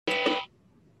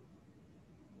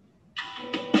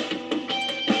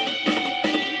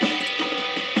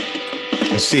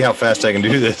see how fast I can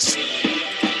do this.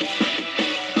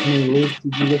 How many loops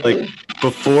did you get Like through?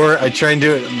 before I try and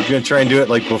do it, I'm gonna try and do it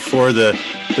like before the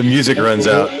music runs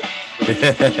out.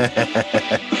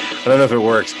 I don't know if it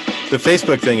works. The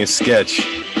Facebook thing is sketch.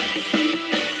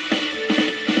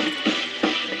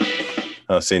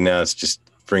 Oh, see, now it's just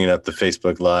bringing up the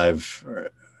Facebook Live.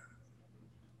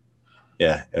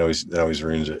 Yeah, that always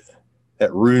ruins it.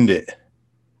 That ruined it.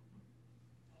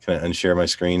 Can I unshare my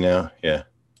screen now? Yeah.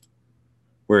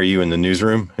 Where are you, in the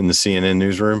newsroom? In the CNN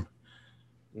newsroom?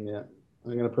 Yeah,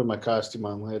 I'm gonna put my costume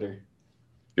on later.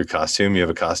 Your costume? You have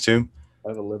a costume? I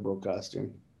have a liberal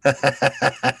costume. Did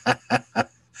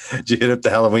you hit up the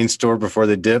Halloween store before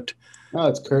they dipped? No,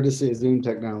 it's courtesy of Zoom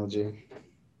technology.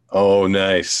 Oh,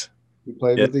 nice. You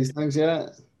played Yeah. with these things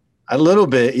yet? A little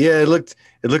bit. Yeah, it looked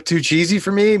too cheesy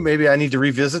for me. Maybe I need to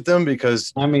revisit them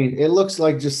because I mean, it looks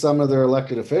like just some of their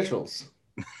elected officials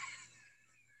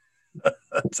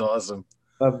that's awesome.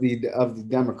 of the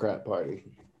Democrat Party.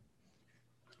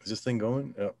 Is this thing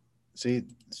going? Oh, see,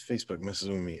 Facebook messes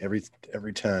with me every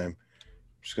time. I'm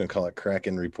just gonna call it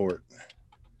Kraken Report.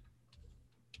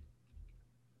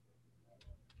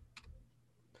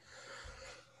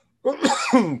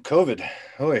 COVID.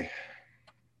 Oi.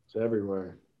 It's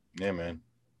everywhere. Yeah, man.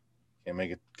 Can't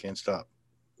make it. Can't stop.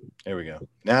 There we go.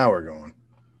 Now we're going.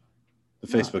 The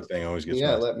Facebook thing always gets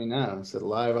Yeah, messed. let me know. It said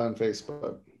live on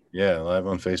Facebook. Yeah, live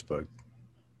on Facebook.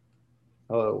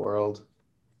 Hello, world.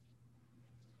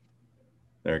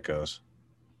 There it goes.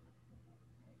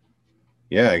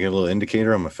 Yeah, I get a little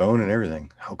indicator on my phone and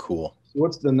everything. How cool. So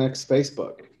what's the next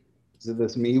Facebook? Is it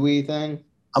this MeWe thing?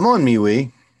 I'm on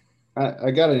MeWe.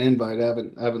 I got an invite. I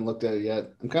haven't looked at it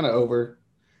yet. I'm kind of over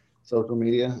social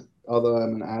media, although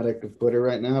I'm an addict of Twitter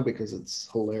right now because it's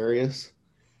hilarious.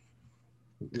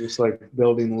 Just like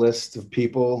building lists of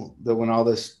people that when all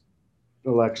this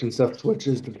election stuff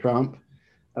switches to Trump,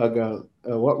 I'll go,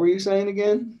 what were you saying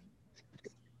again?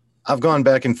 I've gone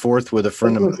back and forth with a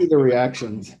friend of Let's see mine the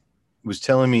reactions. who was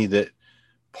telling me that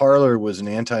Parler was an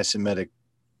anti-Semitic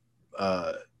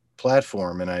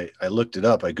platform, and I looked it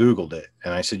up. I Googled it,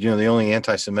 and I said, the only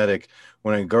anti-Semitic,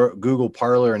 when I Google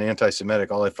Parler and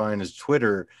anti-Semitic, all I find is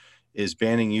Twitter is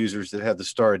banning users that have the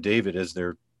Star of David as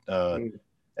their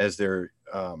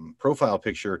profile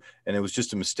picture, and it was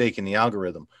just a mistake in the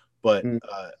algorithm. But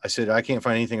I said, I can't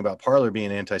find anything about Parler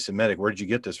being anti-Semitic. Where did you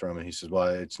get this from? And he says, well,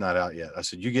 it's not out yet. I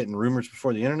said, you getting rumors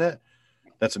before the internet?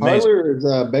 That's amazing. Parler is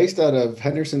based out of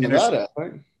Henderson, Nevada.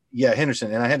 Right? Yeah,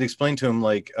 Henderson. And I had to explain to him,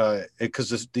 like,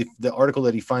 because the article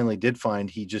that he finally did find,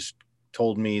 he just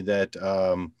told me that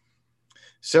I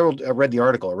read the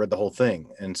article, I read the whole thing,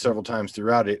 and several times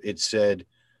throughout it, it said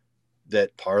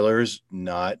that Parler's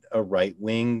not a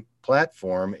right-wing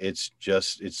platform. It's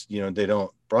they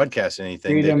don't broadcast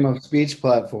anything. Freedom of speech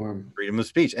platform. Freedom of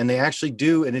speech. And they actually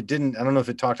do, and I don't know if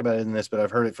it talked about it in this, but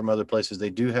I've heard it from other places.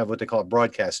 They do have what they call a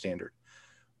broadcast standard.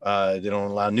 They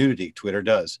don't allow nudity. Twitter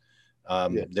does.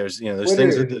 There's Twitter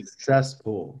things is a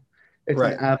cesspool. It's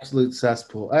right. An absolute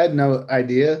cesspool. I had no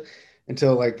idea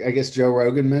until I guess Joe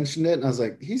Rogan mentioned it, and I was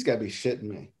like, he's got to be shitting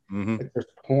me. Mm-hmm. There's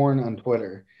porn on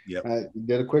Twitter. Yep. I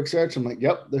did a quick search. I'm like,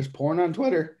 yep, there's porn on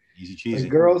Twitter. Easy cheesy.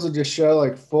 Girls will just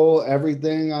show full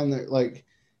everything on their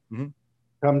mm-hmm.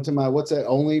 Come to my what's that,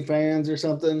 OnlyFans or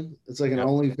something. It's like an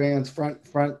OnlyFans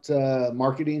front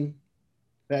marketing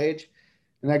page.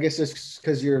 And I guess just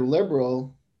because you're a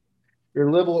liberal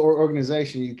or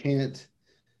organization, you can't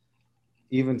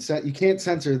you can't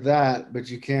censor that,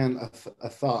 but you can a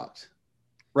thought.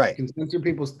 Right. You can censor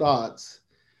people's thoughts.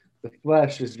 The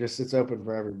flesh is just, it's open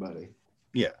for everybody.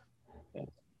 Yeah.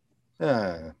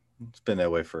 It's been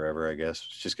that way forever, I guess.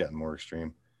 It's just gotten more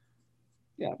extreme.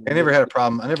 Yeah. I never had a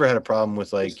problem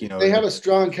with They have a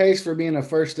strong case for being a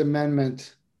First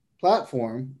Amendment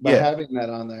platform by having that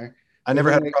on there. I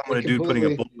never had a problem with a dude putting a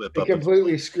bullwhip up. They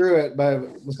completely screw it by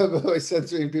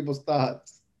censoring people's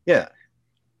thoughts. Yeah.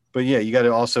 But yeah, you got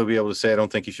to also be able to say, I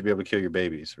don't think you should be able to kill your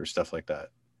babies or stuff like that.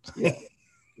 Yeah.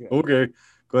 Okay.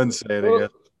 Go ahead and say it, I guess.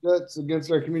 That's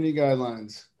against our community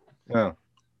guidelines. No.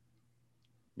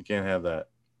 You can't have that.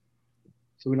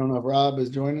 So we don't know if Rob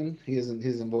is joining. He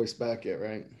hasn't voiced back yet,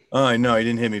 right? Oh, no, he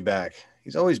didn't hit me back.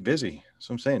 He's always busy.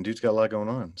 So I'm saying, dude's got a lot going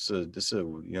on. So this is a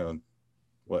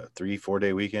 3-4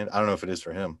 day weekend. I don't know if it is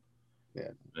for him. Yeah.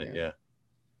 But yeah.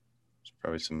 There's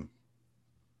probably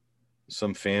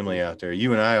some family out there.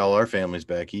 You and I, all our families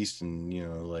back east, and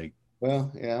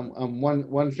Well, yeah, I'm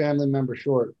one family member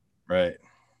short. Right.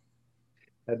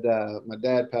 Had my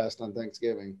dad passed on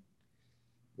Thanksgiving.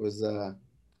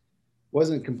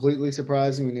 Wasn't completely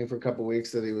surprising. We knew for a couple of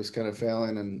weeks that he was kind of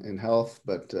failing in health,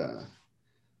 but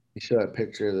he showed a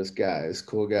picture of this guy, this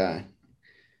cool guy.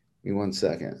 Give me 1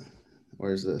 second.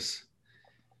 Where's this?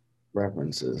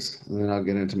 References. And then I'll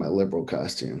get into my liberal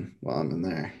costume while I'm in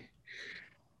there.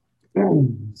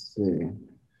 Let's see.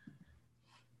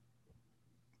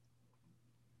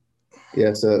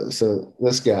 Yeah, so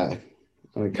this guy,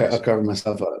 I'll cover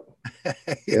myself up.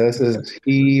 Yeah, this is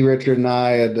Richard, and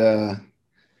I at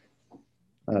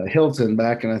Hilton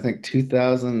back in I think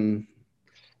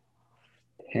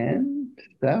 2010,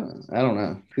 7, I don't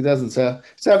know, 2007,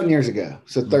 7 years ago.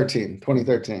 So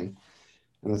 2013.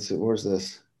 And let's see, where's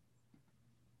this?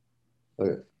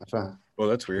 Look, I found. Well,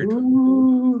 that's weird.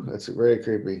 Ooh, that's very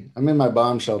creepy. I'm in my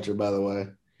bomb shelter, by the way.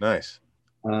 Nice.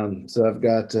 So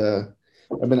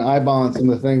I've been eyeballing some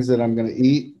of the things that I'm going to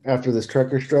eat after this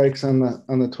trucker strikes on the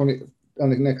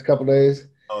next couple days.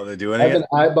 Oh, they're doing I've it? been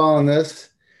eyeballing this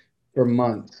for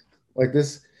months. Like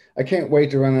this, I can't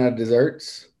wait to run out of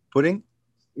desserts. Pudding?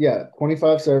 Yeah,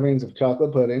 25 servings of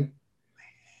chocolate pudding.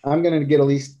 I'm going to get at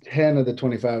least 10 of the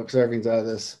 25 servings out of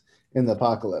this in the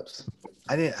apocalypse.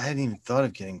 I hadn't even thought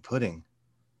of getting pudding.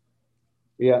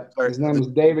 Yeah, his name is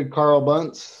David Carl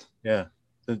Bunce. Yeah.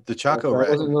 The Choco Rat.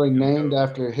 I wasn't really named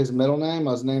after his middle name.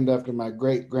 I was named after my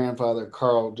great grandfather,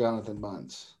 Carl Jonathan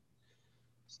Bunce.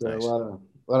 So nice. a lot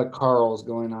of Carls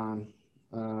going on.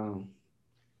 Gonna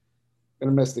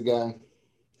miss the guy.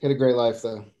 Had a great life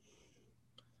though.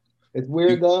 It's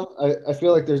weird though. I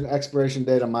feel like there's an expiration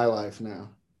date on my life now.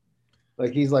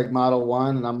 Like he's like model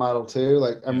 1 and I'm model 2.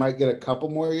 Like I might get a couple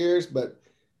more years, but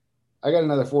I got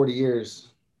another 40 years.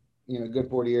 Good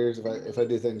 40 years if I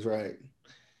do things right.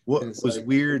 What was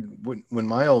weird when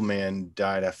my old man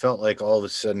died, I felt like all of a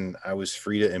sudden I was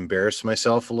free to embarrass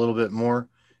myself a little bit more.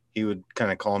 He would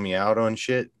kind of call me out on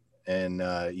shit. And,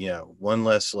 one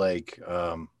less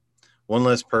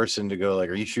person to go like,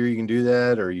 are you sure you can do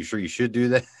that? Or are you sure you should do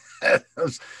that?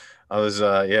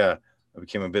 I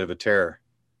became a bit of a terror.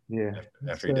 Yeah.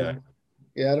 After he died.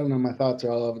 Yeah. I don't know. My thoughts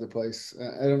are all over the place.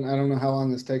 I don't know how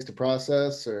long this takes to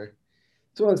process, or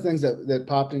it's one of those things that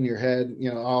popped in your head,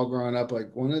 all growing up,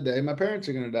 like one of the day my parents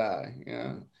are going to die,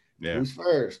 yeah. Who's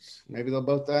first? Maybe they'll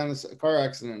both die in a car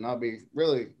accident and I'll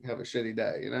have a shitty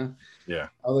day, Yeah.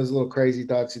 All those little crazy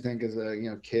thoughts you think as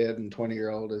a, kid and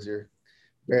 20-year-old as you're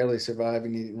barely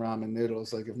surviving eating ramen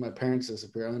noodles. Like if my parents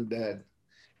disappear, I'm dead.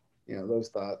 Those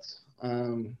thoughts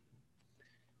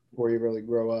before you really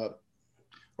grow up.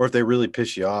 Or if they really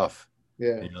piss you off.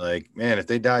 Yeah. And you're like, man, if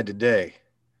they died today,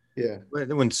 yeah, it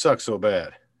wouldn't suck so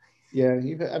bad. Yeah,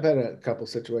 I've had a couple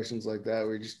situations like that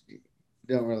where you just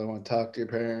don't really want to talk to your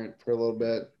parent for a little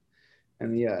bit.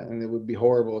 And it would be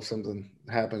horrible if something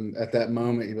happened at that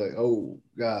moment. You'd be like, oh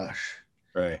gosh.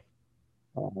 Right.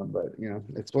 But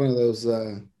it's one of those,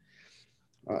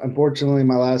 unfortunately,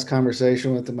 my last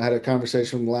conversation with him, I had a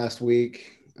conversation with him last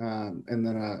week. And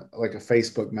then like a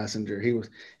Facebook messenger, he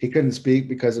couldn't speak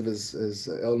because of his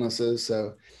illnesses.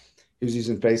 So he was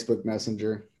using Facebook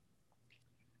Messenger.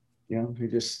 He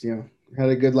just, had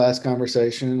a good last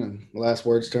conversation, and the last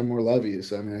words to him were "love you."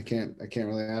 So I mean, I can't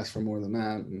really ask for more than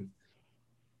that. And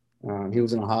he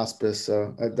was in a hospice,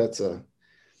 so I did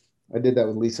that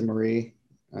with Lisa Marie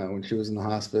when she was in the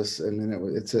hospice, and then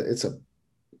it's a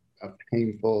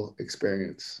painful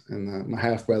experience, and my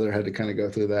half brother had to kind of go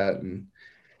through that, and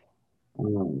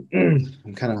I'm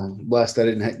kind of blessed I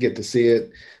didn't get to see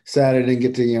it. Sad I didn't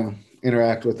get to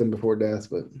interact with him before death,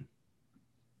 but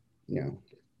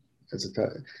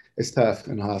it's tough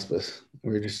in hospice.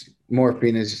 We're just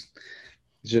morphine is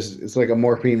just it's like a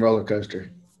morphine roller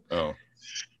coaster. Oh,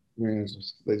 they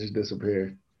just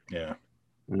disappear. Yeah.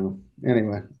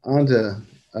 Anyway, on to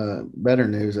better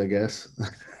news, I guess.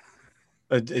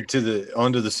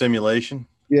 Onto the simulation.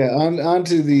 Yeah,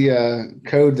 onto the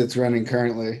code that's running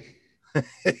currently.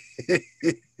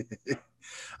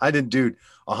 I did, dude.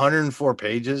 104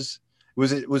 pages.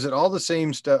 Was it all the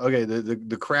same stuff? Okay,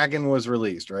 the Kraken was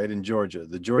released, right, in Georgia.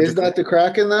 The Georgia is that the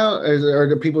Kraken though, or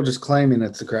are people just claiming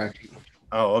it's the Kraken?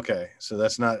 Oh, okay. So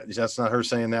that's not her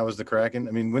saying that was the Kraken.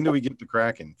 I mean, when do we get the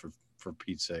Kraken for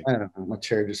Pete's sake? I don't know. My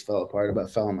chair just fell apart.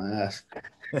 About fell on my ass.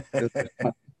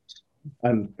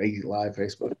 On live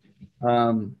Facebook.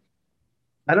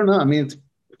 I don't know. I mean, it's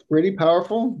pretty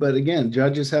powerful, but again,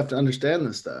 judges have to understand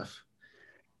this stuff.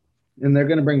 And they're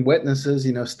going to bring witnesses,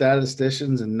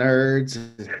 statisticians and nerds,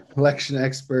 and election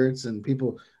experts, and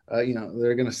people.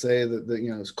 They're going to say that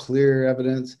it's clear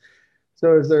evidence. So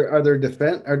are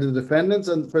the defendants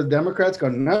for the Democrats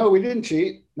going, no, we didn't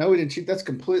cheat. No, we didn't cheat. That's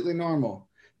completely normal.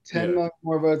 10 million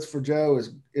more votes for Joe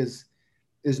is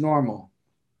normal.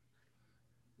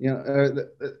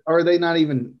 Are they not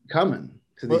even coming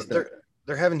to these things?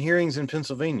 They're having hearings in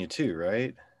Pennsylvania too,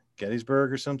 right?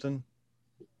 Gettysburg or something.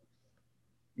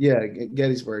 Yeah,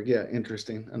 Gettysburg. Yeah,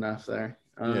 interesting enough there.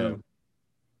 Yeah.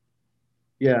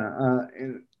 Yeah,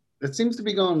 and it seems to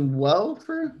be going well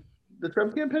for the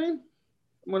Trump campaign,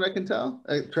 from what I can tell.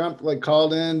 Trump like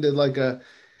called in, did like a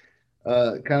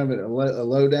kind of a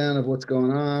lowdown of what's going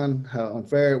on, how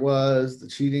unfair it was, the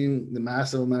cheating, the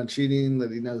massive amount of cheating,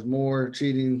 that he knows more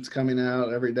cheating's coming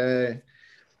out every day.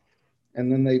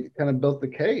 And then they kind of built the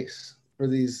case for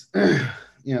these,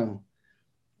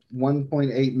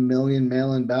 1.8 million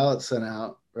mail-in ballots sent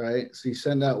out, right? So you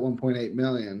send out 1.8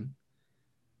 million,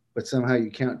 but somehow you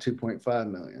count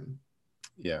 2.5 million.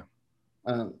 Yeah.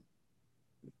 Um,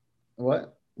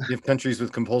 what? You have countries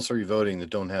with compulsory voting that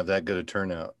don't have that good a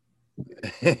turnout.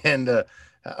 And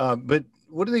but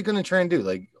what are they going to try and do?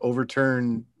 Like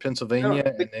overturn Pennsylvania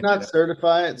They and then not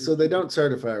certify it, so they don't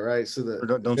certify it, right? So or the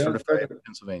don't they don't certify it certify. in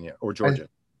Pennsylvania or I Georgia.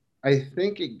 I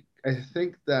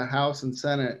think the House and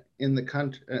Senate in the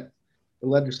country, the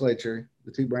legislature,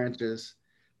 the two branches,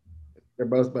 they're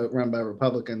both run by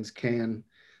Republicans, can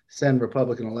send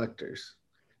Republican electors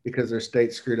because their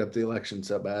state screwed up the election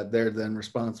so bad. They're then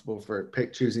responsible for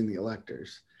choosing the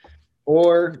electors.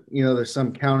 Or, there's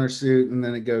some countersuit and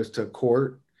then it goes to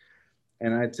court.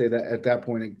 And I'd say that at that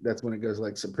point, that's when it goes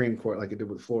like Supreme Court, like it did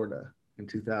with Florida in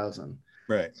 2000.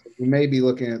 Right. So we may be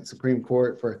looking at Supreme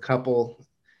Court for a couple,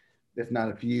 if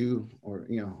not a few, or,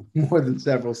 more than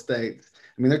several states.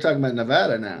 I mean, they're talking about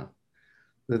Nevada now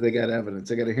that they got evidence.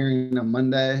 They got a hearing on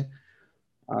Monday.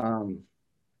 Um,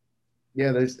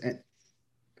 yeah, there's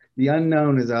the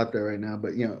unknown is out there right now,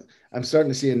 but I'm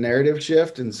starting to see a narrative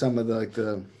shift in some of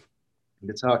the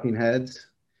talking heads.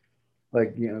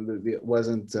 Like it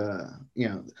wasn't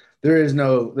there is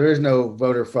no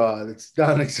voter fraud. It's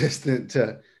non-existent.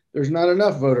 There's not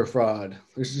enough voter fraud.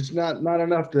 There's just not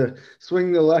enough to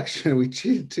swing the election. We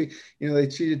cheated they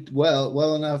cheated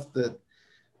well enough that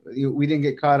we didn't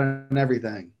get caught on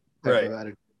everything. Type Right. of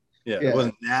attitude. Yeah. It Yeah,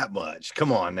 wasn't that much.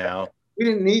 Come on now. we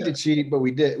didn't need to cheat, but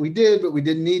we did. We did, but we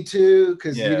didn't need to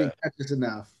because you Yeah. didn't catch us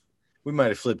enough. We might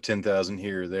have flipped 10,000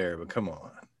 here or there, but come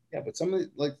on. Yeah, but some of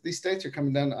like these states are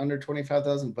coming down to under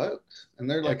 25,000 votes, and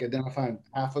they're Yeah. like identifying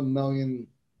 500,000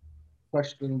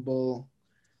 questionable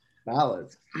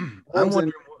ballots. I'm One's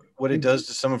wondering what it does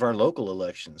to some of our local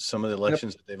elections, some of the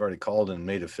elections that they've already called and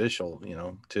made official,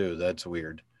 too. That's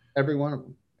weird. every one of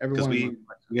them. Every Because one of we them.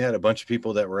 we had a bunch of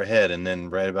people that were ahead, and then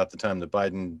right about the time the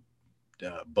Biden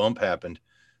bump happened,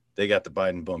 they got the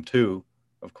Biden bump too.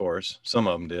 Of course, some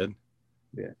of them did.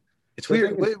 Yeah. It's So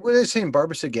weird. What are they saying?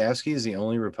 Barbara Sagowski is the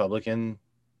only Republican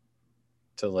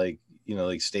to like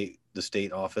the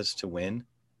state office to win.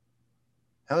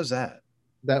 How is that?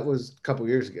 that was a couple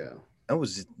years ago. That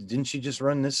was didn't she just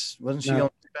run this? Wasn't she No, on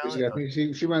this years ballot? ago. I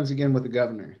think she runs again with the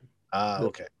governor.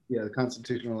 Okay. Yeah, the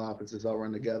constitutional offices all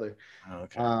run together.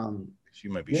 Okay. Um, She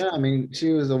might be yeah, I screwed. mean,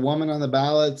 she was a woman on the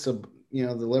ballot, so the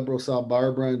liberals saw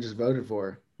Barbara and just voted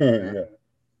for her. Yeah.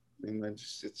 I mean,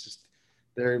 it's just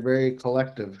they're very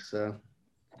collective. So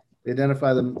they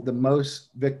identify the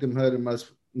most victimhood and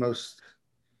most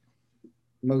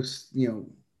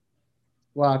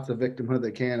lots of victimhood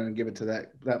they can and give it to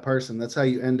that person. That's how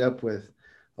you end up with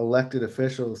elected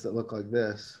officials that look like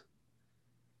this.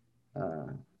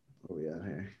 What we got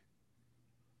here?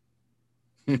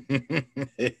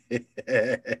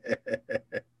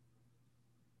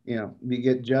 You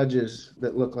get judges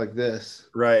that look like this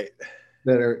Right.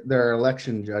 that are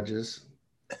election judges.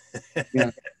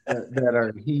 That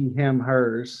are he, him,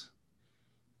 hers.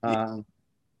 Um,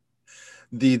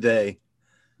 They.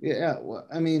 yeah, well,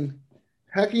 I mean,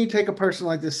 how can you take a person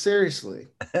like this seriously?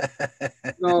 In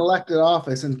an elected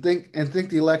office and think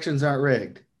the elections aren't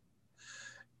rigged.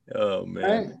 Oh man.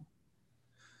 Right?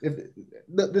 If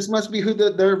this must be who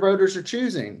their voters are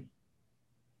choosing,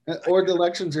 or the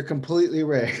elections are completely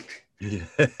rigged. Yeah.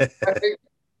 Right?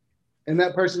 And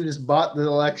that person just bought the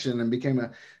election and became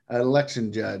an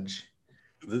election judge.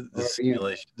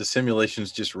 The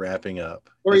simulation's just wrapping up.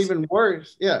 Or even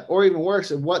worse, yeah, or even worse,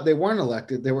 if what they weren't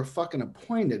elected, they were fucking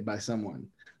appointed by someone.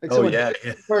 Like Oh someone yeah.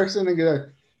 person and go,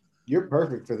 you're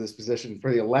perfect for this position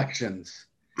for the elections.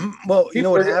 Well, you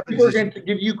know what People happens are is going to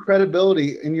give you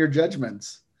credibility in your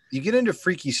judgments. you get into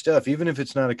freaky stuff, even if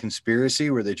it's not a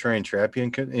conspiracy where they try and trap you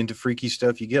into freaky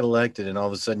stuff. You get elected, and all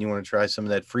of a sudden you want to try some of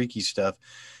that freaky stuff,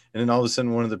 and then all of a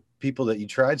sudden one of the people that you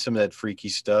tried some of that freaky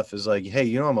stuff is like,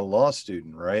 "Hey, I'm a law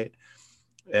student, right?"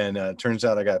 And it turns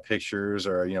out I got pictures,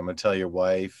 or I'm gonna tell your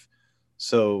wife.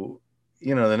 So,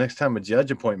 the next time a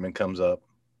judge appointment comes up,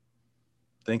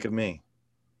 think of me.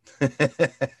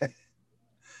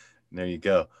 There you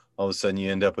go. All of a sudden you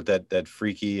end up with that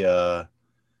freaky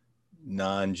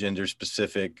non-gender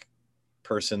specific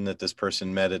person that this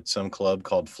person met at some club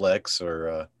called Flex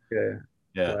or Yeah.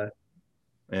 yeah, Left,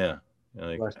 yeah.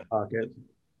 Like left pocket.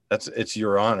 it's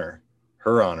your honor,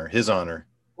 her honor, his honor.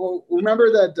 Well,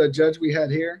 remember that judge we had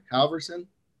here, Halverson?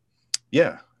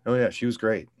 Yeah. Oh yeah, she was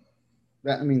great.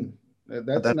 That I mean, that's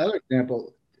That another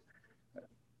example.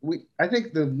 I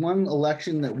think the one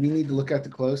election that we need to look at the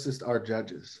closest are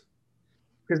judges,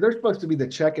 because they're supposed to be the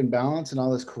check and balance and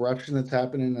all this corruption that's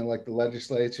happening in like the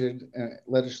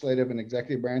legislative and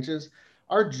executive branches.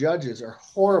 Our judges are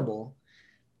horrible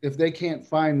if they can't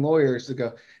find lawyers to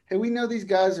go, hey, we know these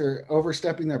guys are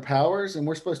overstepping their powers and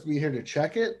we're supposed to be here to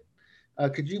check it.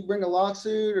 Could you bring a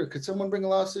lawsuit, or could someone bring a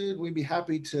lawsuit? We'd be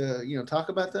happy to, talk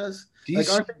about this. do you Like,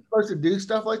 see aren't they supposed to do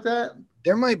stuff like that?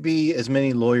 there might be as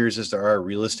many lawyers as there are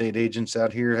real estate agents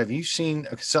out here. Have you seen?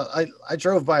 So I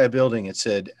drove by a building. It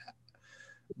said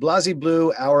Blasey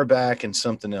Blue, Auerbach, and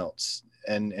something else.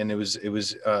 And it was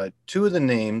two of the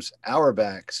names.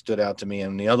 Auerbach stood out to me,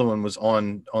 and the other one was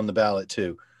on the ballot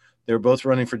too. They were both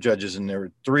running for judges, and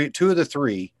there were two of the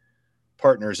three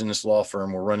partners in this law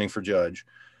firm were running for judge,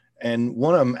 and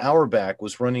one of them, Auerbach,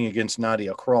 was running against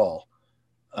Nadia Krall,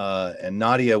 and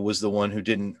Nadia was the one who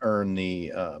didn't earn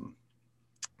the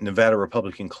Nevada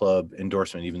Republican Club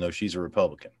endorsement, even though she's a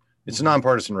Republican. It's a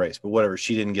nonpartisan race, but whatever.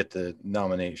 She didn't get the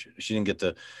nomination. She didn't get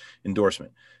the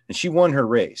endorsement, and she won her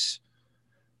race.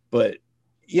 But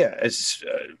yeah, it's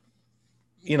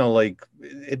like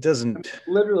it doesn't.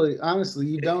 Literally, honestly,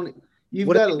 you don't. You've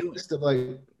What are got they a doing? list of like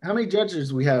how many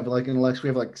judges we have like in election. We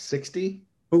have like 60.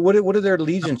 But what are their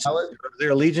allegiances?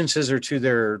 Their allegiances are to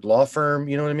their law firm.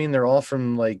 You know what I mean? They're all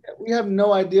from like We have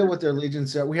no idea what their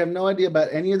allegiance are. We have no idea about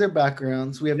any of their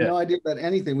backgrounds. We have yeah, no idea about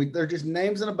anything. They're just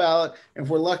names on a ballot. And if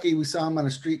we're lucky, we saw them on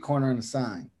a street corner on a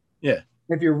sign. yeah.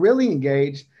 If you're really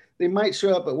engaged, they might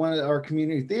show up at one of our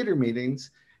community theater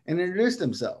meetings and introduce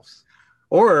themselves.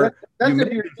 Or That's you may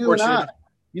if you're be you and I. fortunate.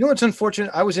 You know what's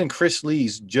unfortunate? I was in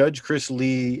Judge Chris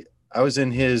Lee. I was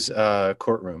in his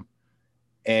courtroom,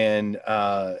 and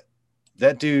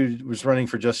that dude was running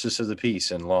for justice of the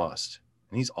peace and lost.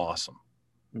 And he's awesome.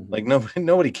 Mm-hmm. Like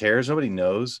nobody cares. Nobody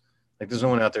knows. Like there's no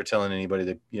one out there telling anybody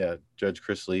that yeah, Judge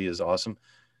Chris Lee is awesome.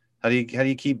 How do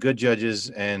you keep good judges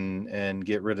and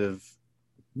get rid of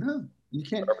No, you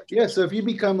can't. garbage Yeah. judges? So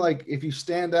if you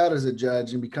stand out as a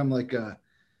judge and become like a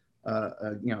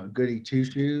goody two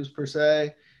shoes per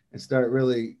se, and start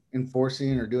really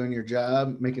enforcing or doing your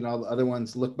job, making all the other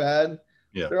ones look bad,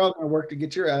 Yeah. they're all going to work to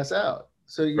get your ass out.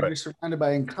 So you're Right. just surrounded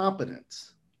by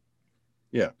incompetence.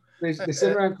 Yeah. They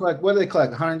sit around and collect, what do they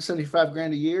collect? 175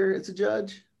 grand a year. It's a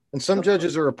judge. And some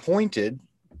judges are appointed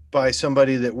by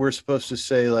somebody that we're supposed to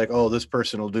say like, oh, this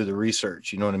person will do the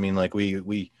research. You know what I mean? Like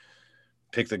we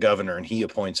pick the governor and he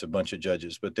appoints a bunch of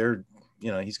judges, but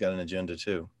he's got an agenda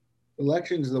too.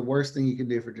 Elections is the worst thing you can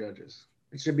do for judges.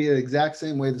 It should be the exact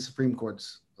same way the Supreme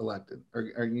Court's elected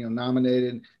or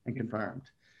nominated and confirmed.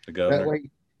 The governor. That way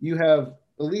you have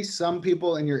at least some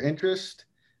people in your interest,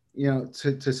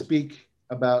 to speak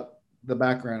about the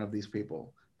background of these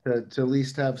people, to at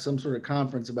least have some sort of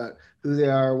conference about who they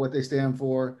are, what they stand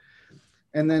for.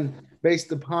 And then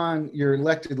based upon your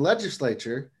elected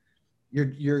legislature,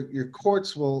 your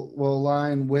courts will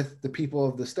align with the people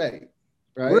of the state.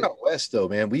 Right? We're out west though,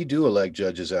 man. We do elect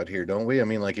judges out here, don't we? I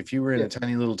mean, like if you were in a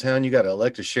tiny little town, you got to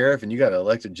elect a sheriff and you got to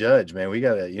elect a judge, man. We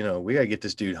got to get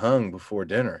this dude hung before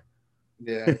dinner.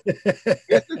 Yeah. I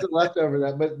guess it's a leftover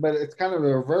that, but it's kind of the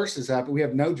reverse has happened. We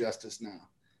have no justice now.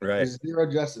 Right. There's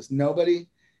zero justice. Nobody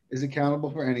is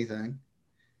accountable for anything.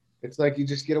 It's like you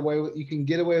can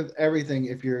get away with everything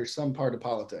if you're some part of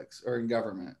politics or in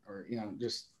government or, you can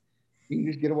just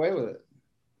get away with it.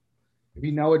 If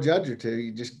you know a judge or two,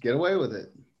 you just get away with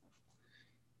it.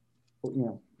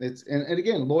 It's and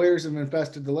again, lawyers have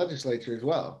infested the legislature as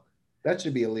well. That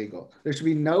should be illegal. There should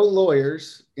be no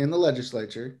lawyers in the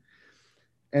legislature.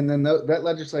 And then that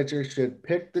legislature should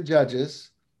pick the judges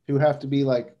who have to be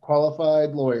like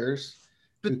qualified lawyers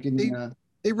but who can.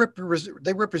 They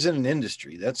represent an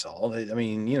industry. That's all. I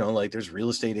mean, like there's real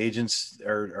estate agents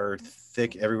are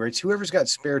thick everywhere. It's whoever's got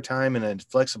spare time and a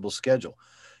flexible schedule.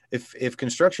 If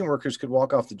construction workers could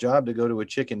walk off the job to go to a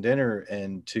chicken dinner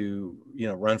and to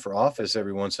run for office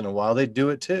every once in a while, they'd do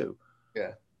it too.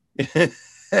 Yeah.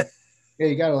 Yeah,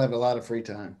 you got to have a lot of free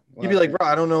time. You'd be like, bro,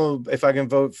 I don't know if I can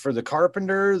vote for the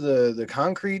carpenter, the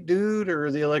concrete dude, or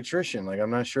the electrician. Like,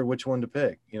 I'm not sure which one to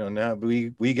pick. Now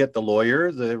we get the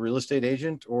lawyer, the real estate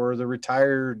agent, or the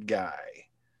retired guy.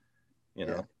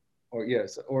 Yeah.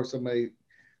 Or somebody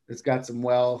that's got some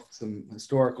wealth, some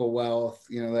historical wealth,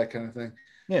 that kind of thing.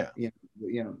 Yeah.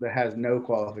 That has no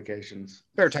qualifications.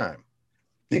 Spare time.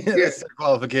 That's the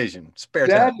qualification. Spare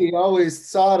time. Daddy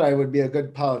always thought I would be a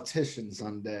good politician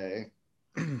someday.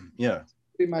 Yeah.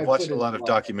 Be I've my watched foot a in lot the of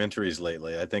water. documentaries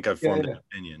lately. I think I've Yeah, formed yeah. an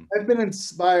opinion. I've been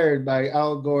inspired by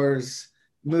Al Gore's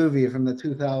movie from the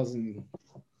 2000.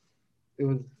 It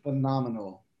was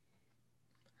phenomenal.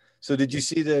 So did you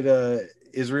see that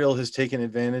Israel has taken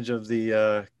advantage of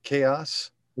the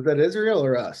chaos? Was that Israel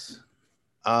or us?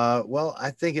 Well, I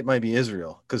think it might be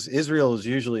Israel because Israel is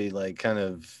usually like kind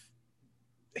of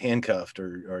handcuffed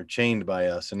or chained by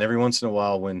us, and every once in a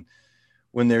while, when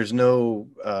there's no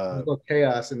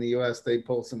Chaos in the U.S., they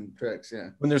pull some tricks. Yeah,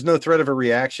 when there's no threat of a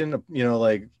reaction,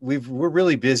 like we're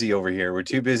really busy over here. We're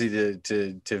too busy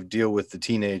to deal with the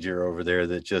teenager over there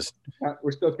that just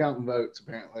we're still counting votes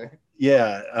apparently.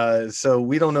 yeah. So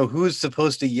we don't know who's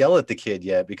supposed to yell at the kid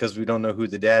yet because we don't know who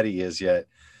the daddy is yet.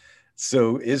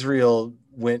 So Israel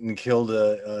went and killed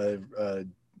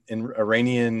an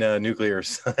Iranian nuclear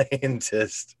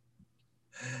scientist.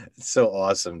 It's so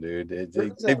awesome, dude.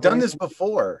 They've done this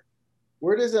before.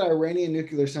 Where does an Iranian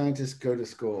nuclear scientist go to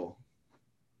school?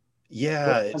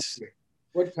 Yeah,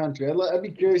 what country? I'd be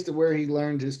curious to where he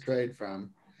learned his trade from.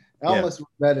 I yeah. almost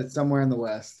bet it's somewhere in the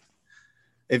West.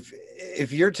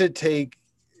 If you're to take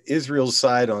Israel's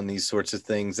side on these sorts of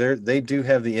things, they do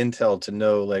have the intel to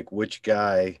know like which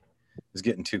guy is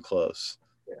getting too close.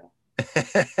 Yeah.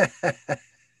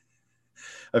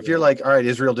 If you're like, all right,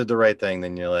 Israel did the right thing,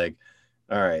 then you're like,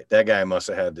 all right, that guy must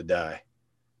have had to die.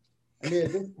 I mean,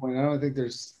 at this point, I don't think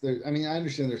I mean, I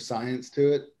understand there's science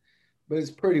to it, but it's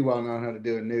pretty well known how to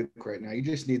do a nuke right now. You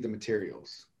just need the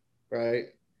materials, right?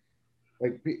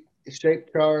 Like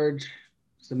shape charge,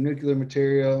 some nuclear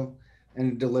material,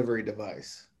 and a delivery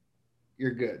device.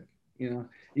 You're good.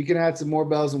 You can add some more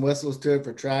bells and whistles to it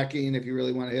for tracking if you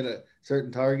really want to hit a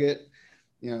certain target.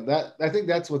 That I think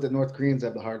that's what the North Koreans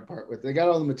have the hard part with. They got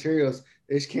all the materials,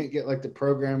 they just can't get like the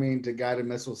programming to guide a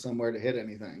missile somewhere to hit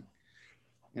anything.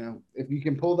 If you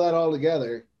can pull that all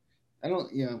together, I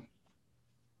don't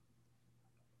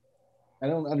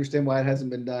understand why it hasn't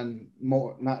been done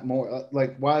more, not more.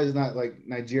 Like, why is not like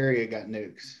Nigeria got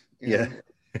nukes? Yeah,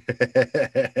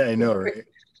 I know, right?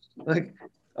 Like,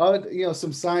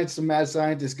 some mad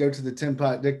scientists go to the Tin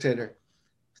Pot dictator,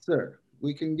 sir.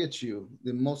 We can get you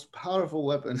the most powerful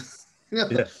weapon. Yeah.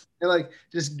 And like,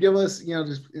 just give us,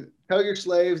 just tell your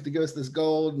slaves to give us this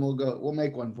gold, and we'll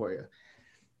make one for you.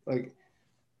 Like,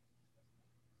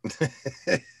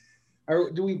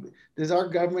 does our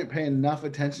government pay enough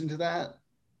attention to that?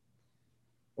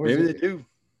 Maybe they do.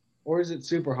 Or is it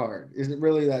super hard? Is it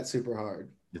really that super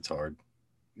hard? It's hard.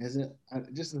 Isn't it?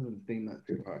 It just doesn't seem that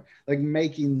super hard. Like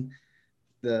making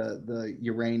the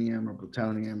uranium or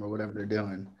plutonium or whatever they're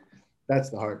doing. That's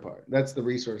the hard part. That's the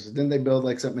resources. Then they build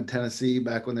like something in Tennessee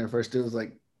back when they first did. It was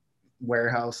like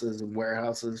warehouses and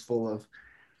warehouses full of,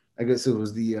 I guess it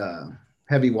was the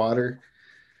heavy water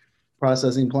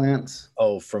processing plants.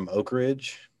 Oh, from Oak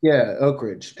Ridge? Yeah, Oak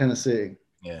Ridge, Tennessee.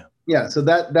 Yeah. Yeah, so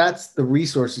that's the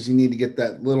resources you need to get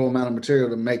that little amount of material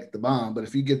to make the bomb. But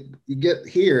if you get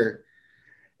here,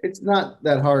 it's not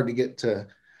that hard to get to,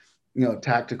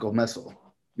 tactical missile.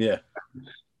 Yeah.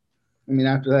 I mean,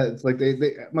 after that, it's like they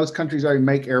most countries already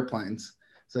make airplanes,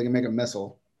 so they can make a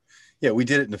missile. Yeah, we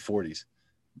did it in the 40s.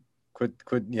 Quit.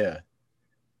 Yeah.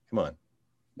 Come on.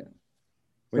 Yeah.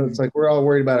 So it's like we're all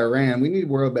worried about Iran. We need to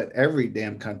worry about every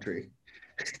damn country.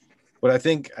 But I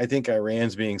think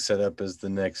Iran's being set up as the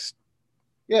next.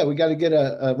 Yeah, we got to get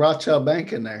a Rothschild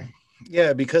bank in there.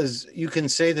 Yeah, because you can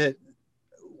say that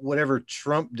whatever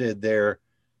Trump did there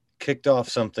kicked off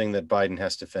something that Biden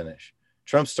has to finish.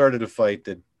 Trump started a fight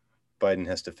that Biden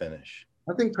has to finish.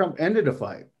 I think Trump ended a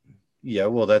fight. Yeah,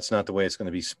 well, that's not the way it's going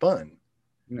to be spun.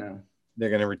 No. They're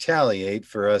going to retaliate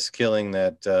for us killing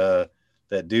that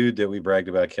dude that we bragged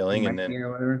about killing, and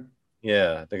then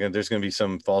yeah, there's going to be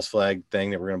some false flag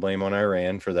thing that we're going to blame on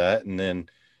Iran for that, and then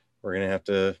we're going to have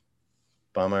to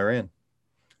bomb Iran,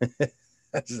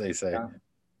 as they say.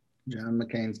 John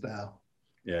McCain style.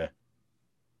 Yeah.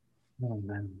 Oh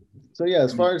man. So yeah,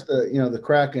 as far as the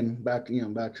Kraken, back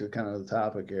to kind of the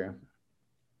topic here.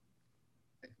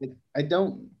 I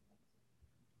don't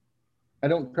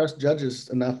trust judges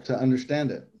enough to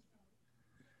understand it.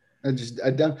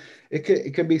 I don't.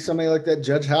 It could be somebody like that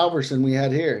Judge Halverson we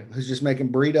had here, who's just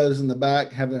making burritos in the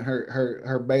back, having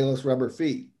her Bayless rubber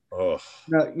feet. Oh.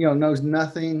 Knows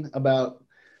nothing about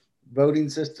voting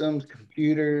systems,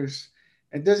 computers,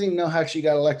 and doesn't even know how she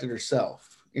got elected herself.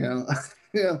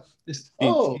 Just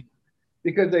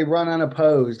because they run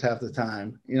unopposed half the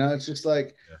time. It's just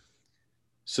like. Yeah.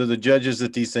 So the judges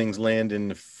that these things land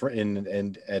in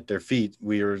and at their feet,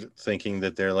 we are thinking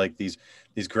that they're like these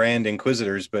grand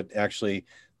inquisitors, but actually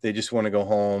they just want to go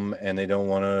home and they don't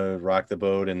want to rock the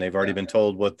boat, and they've already been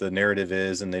told what the narrative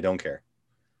is and they don't care.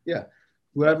 Yeah.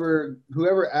 Whoever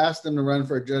asked them to run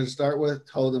for a judge to start with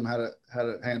told them how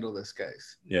to handle this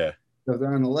case. Yeah. So if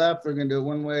they're on the left, they're going to do it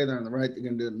one way. They're on the right, they're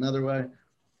going to do it another way.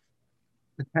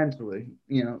 Potentially,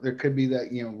 there could be that,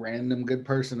 random good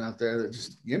person out there that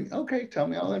just tell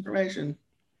me all the information.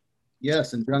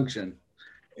 Yes, injunction.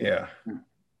 Yeah.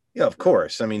 Yeah, of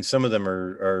course. I mean, some of them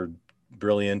are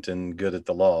brilliant and good at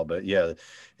the law, but yeah,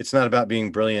 it's not about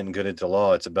being brilliant and good at the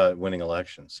law. It's about winning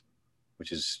elections,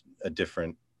 which is a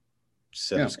different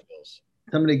set of skills.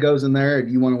 Somebody goes in there,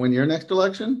 do you want to win your next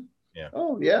election? Yeah.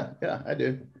 Oh, yeah, I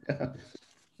do.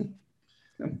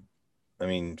 I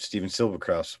mean, Steven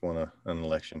Silvercross won an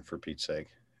election, for Pete's sake.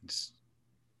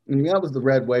 That was the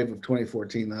red wave of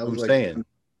 2014. That was saying.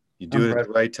 You do it at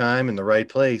the right time in the right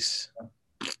place.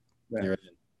 Yeah.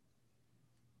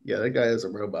 Yeah, that guy is a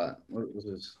robot. What was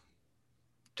his?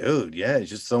 Dude, yeah, he's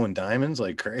just throwing diamonds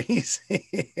like crazy.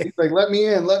 He's like, let me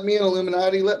in,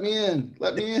 Illuminati, let me in.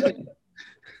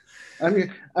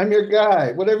 I'm your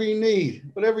guy. Whatever you need.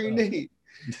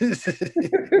 He's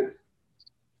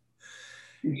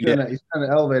trying to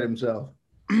elevate himself.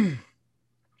 I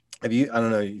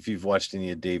don't know if you've watched any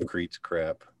of Dave Creed's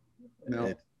crap.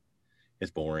 No.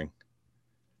 It's boring.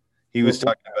 He was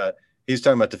talking about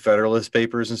the Federalist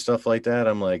Papers and stuff like that.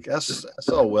 I'm like, that's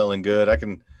all well and good. I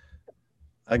can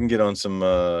get on some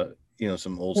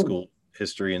some old school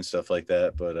history and stuff like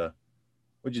that. But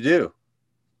what'd you do?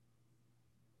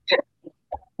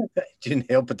 Did you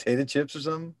inhale potato chips or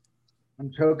something?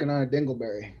 I'm choking on a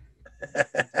dingleberry.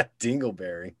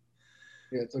 Dingleberry.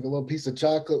 Yeah, it's like a little piece of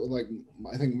chocolate with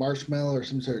I think marshmallow or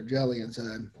some sort of jelly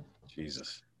inside.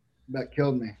 Jesus. That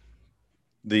killed me.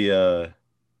 The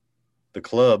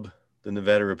club, the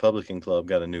Nevada Republican Club,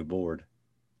 got a new board.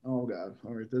 Oh God!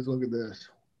 All right, let's look at this.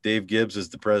 Dave Gibbs is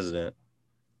the president.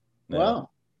 No. Wow.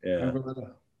 Yeah.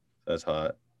 That's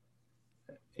hot.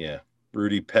 Yeah.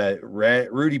 Rudy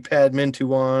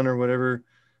Padmantuan or whatever.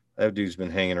 That dude's been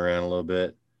hanging around a little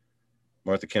bit.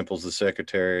 Martha Kempel's the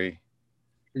secretary.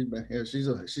 She's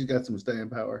got some staying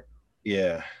power.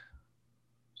 Yeah.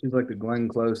 She's like the Glenn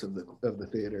Close of the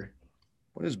theater.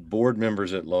 What is board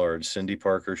members at large? Cindy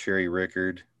Parker, Sherry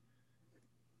Rickard.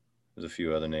 There's a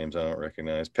few other names I don't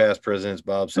recognize. Past presidents,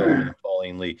 Bob Sullivan and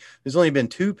Pauline Lee. There's only been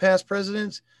 2 past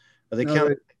presidents? Are they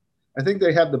counting? I think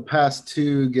they have the past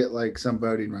 2 get some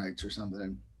voting rights or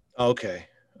something. Okay.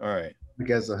 All right.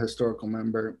 As a historical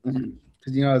member.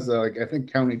 Because, as I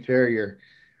think county chair, you're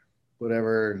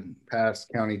whatever, past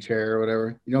county chair or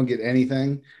whatever. You don't get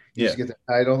anything. You just get the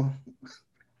title.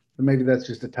 Maybe that's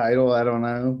just a title. I don't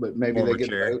know. But maybe former they get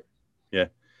chair. Yeah.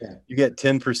 You get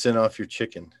 10% off your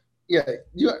chicken. Yeah.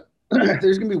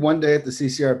 There's going to be one day at the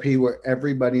CCRP where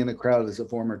everybody in the crowd is a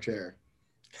former chair.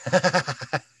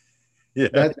 Yeah.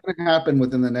 That's going to happen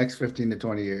within the next 15 to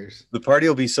 20 years. The party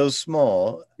will be so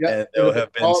small, and there will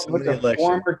have been so many elections.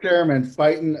 Former chairman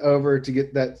fighting over to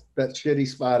get that shitty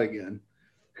spot again.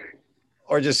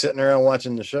 Or just sitting around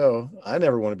watching the show. I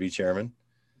never want to be chairman.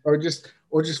 Or just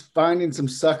finding some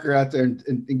sucker out there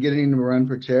and getting him to run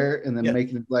for chair and then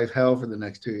making his life hell for the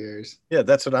next 2 years. Yeah,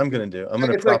 that's what I'm going to do.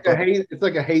 It's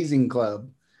like a hazing club.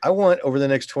 I want over the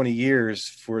next 20 years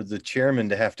for the chairman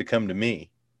to have to come to me.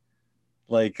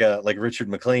 Like Richard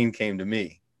McLean came to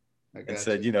me and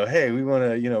said, hey, we want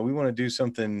to do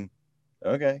something.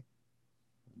 Okay,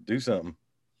 do something.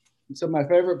 So my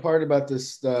favorite part about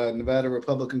this Nevada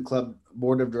Republican Club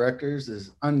board of directors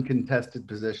is uncontested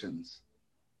positions.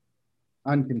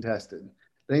 Uncontested.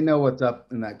 They know what's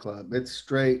up in that club. It's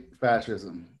straight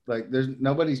fascism.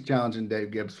 Nobody's challenging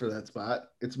Dave Gibbs for that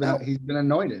spot. He's been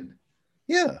anointed.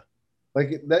 Yeah.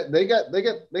 They got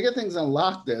things on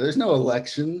lock there. There's no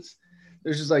elections.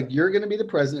 There's just you're going to be the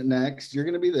president next. You're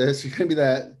going to be this. You're going to be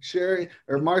that. Sherry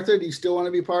or Martha, do you still want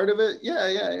to be part of it?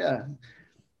 Yeah.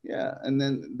 And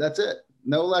then that's it.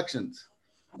 No elections.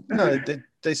 No,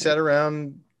 they sat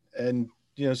around and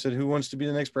said who wants to be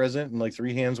the next president, and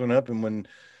 3 hands went up, and when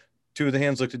 2 of the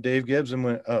hands looked at Dave Gibbs and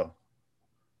went, oh,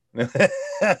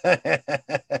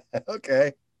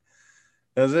 okay,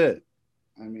 that's it.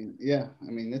 I mean, yeah.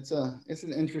 I mean, it's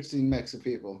an interesting mix of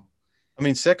people. I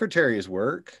mean, secretaries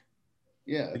work.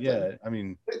 Yeah. I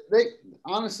mean, they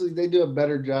honestly do a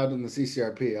better job than the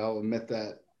CCRP. I'll admit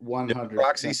that 100%.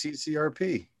 Proxy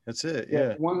CCRP. That's it.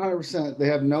 Yeah. 100%. They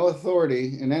have no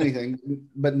authority in anything,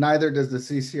 but neither does the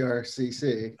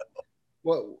CCRCC.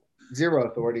 Well, 0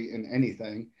 authority in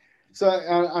anything. So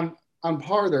on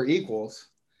par, they're equals.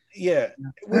 Yeah.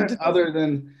 Other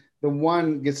than the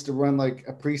one gets to run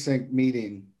a precinct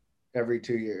meeting every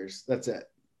 2 years. That's it.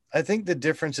 I think the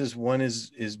difference is one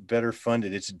is better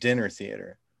funded. It's dinner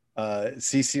theater.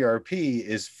 CCRP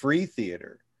is free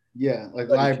theater. Yeah, like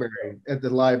But library at the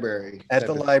library at type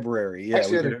the of. library, yeah,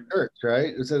 Actually, at a church, right?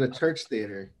 It was at a church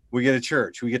theater. we get a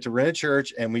church. We get to rent a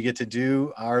church, and we get to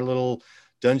do our little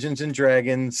Dungeons and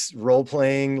Dragons role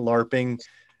playing, LARPing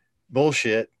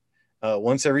bullshit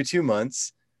once every 2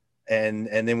 months. And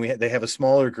then they have a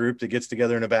smaller group that gets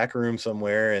together in a back room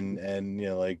somewhere, and you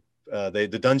know, like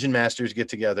the dungeon masters get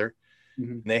together,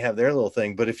 Mm-hmm. and they have their little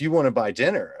thing. But if you want to buy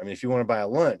dinner, I mean, if you want to buy a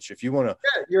lunch, if you want to,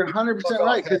 yeah, you're 100%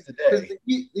 right, because the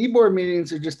the e-board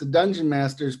meetings are just the dungeon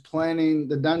masters planning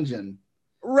the dungeon.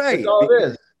 right, that's all it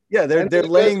is. Yeah, they're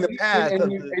laying the path,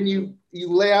 and you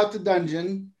lay out the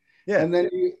dungeon, yeah, and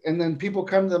then people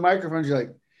come to the microphones. You're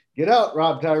like, get out,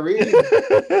 Rob Tyree.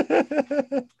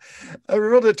 I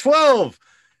rolled a 12.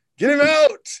 Get him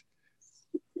out.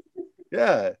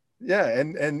 Yeah. Yeah.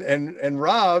 And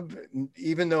Rob,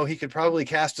 even though he could probably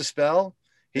cast a spell,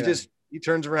 he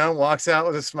turns around, walks out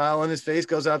with a smile on his face,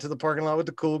 goes out to the parking lot with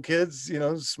the cool kids, you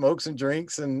know, smokes and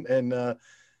drinks and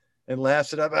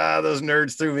laughs it up. Those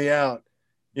nerds threw me out.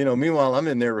 You know, meanwhile, I'm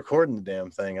in there recording the damn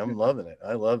thing. I'm loving it.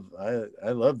 I love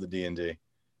the D&D.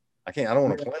 I don't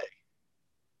want to play.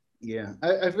 Yeah,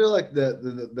 I feel like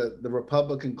the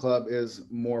Republican Club is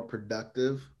more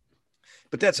productive.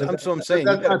 But that's what I'm saying.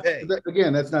 You got to pay.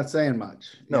 Again, that's not saying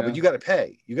much. No, but you got to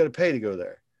pay. You got to pay to go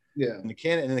there. Yeah. And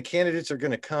the candidates are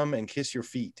going to come and kiss your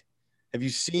feet. Have you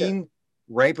seen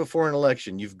right before an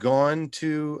election, you've gone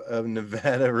to a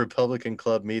Nevada Republican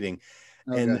Club meeting,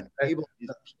 and the table is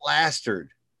plastered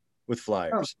with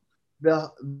flyers.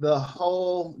 The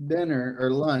whole dinner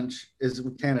or lunch is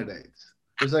with candidates.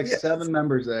 There's like 7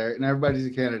 members there, and everybody's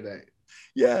a candidate.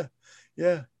 Yeah,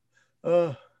 yeah.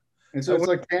 And so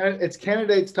it's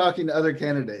candidates talking to other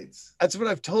candidates. That's what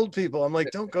I've told people. I'm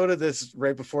like, don't go to this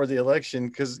right before the election,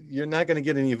 because you're not going to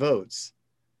get any votes.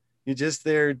 You're just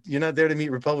there. You're not there to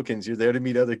meet Republicans. You're there to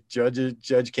meet other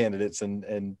judge candidates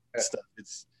and stuff.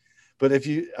 But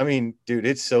dude,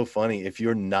 it's so funny. If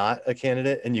you're not a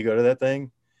candidate and you go to that thing,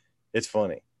 it's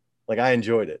funny. Like, I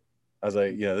enjoyed it. I was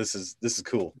like, this is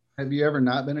cool. Have you ever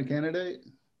not been a candidate?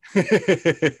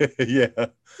 Yeah,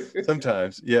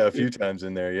 sometimes. Yeah, a few times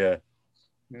in there. Yeah.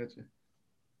 Gotcha.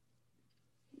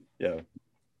 Yeah.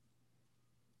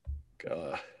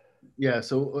 God. Yeah.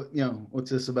 So what's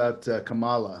this about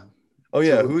Kamala? Oh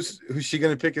yeah, who's she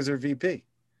gonna pick as her VP?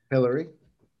 Hillary.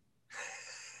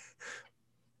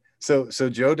 So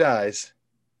Joe dies.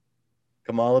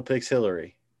 Kamala picks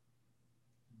Hillary.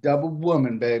 Double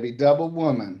woman, baby. Double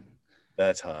woman.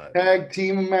 That's hot. Tag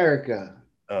Team America.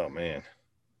 Oh man.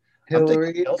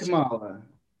 Hillary and Kamala.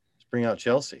 Let's bring out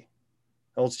Chelsea.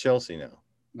 How old's Chelsea now?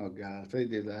 Oh God, if they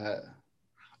do that.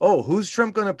 Oh, who's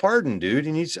Trump gonna pardon, dude?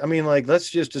 He needs. Let's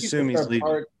just assume he's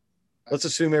leaving. Let's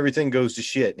assume everything goes to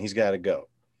shit and he's got to go.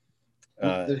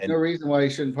 There's no reason why he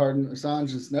shouldn't pardon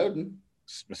Assange and Snowden.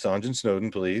 Assange and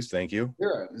Snowden, please. Thank you.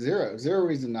 Zero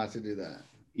reason not to do that.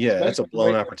 Yeah, that's a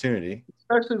blown opportunity.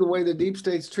 Especially the way the deep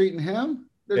state's treating him.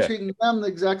 They're treating them the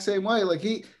exact same way. Like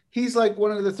he's like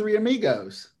one of the 3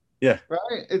 amigos. Yeah.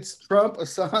 Right? It's Trump,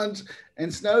 Assange,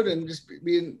 and Snowden just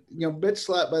being, bitch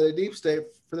slapped by the deep state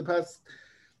for the past,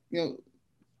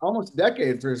 almost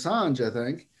decade for Assange, I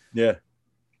think. Yeah.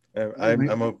 What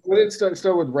did it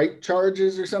start with rape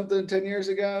charges or something 10 years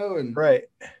ago? And right.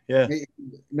 Yeah.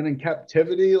 Been in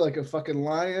captivity like a fucking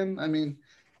lion. I mean,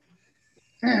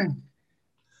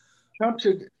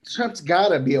 Trump's got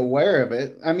to be aware of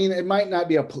it. I mean, it might not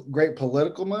be a great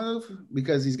political move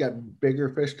because he's got bigger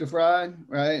fish to fry,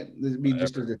 right? It'd be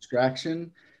just a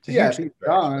distraction. If he's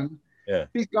gone, if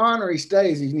he's gone or he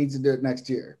stays, he needs to do it next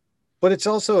year. But it's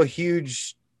also a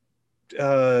huge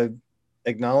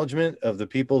acknowledgement of the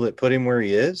people that put him where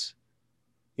he is.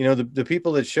 The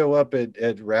people that show up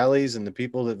at rallies and the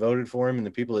people that voted for him and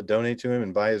the people that donate to him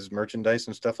and buy his merchandise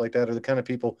and stuff like that are the kind of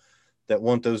people that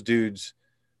want those dudes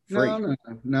free. No.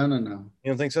 You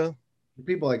don't think so?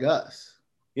 People like us.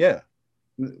 Yeah.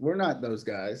 We're not those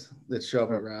guys that show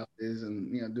up at rallies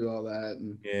and do all that.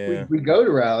 And yeah. we go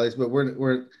to rallies, but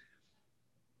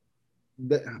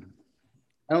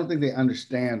I don't think they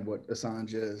understand what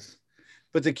Assange is.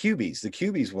 But the Cubies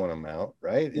want them out,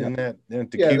 right? Yeah.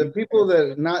 The people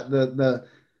that not the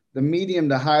medium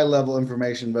to high level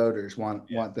information voters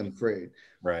want them freed.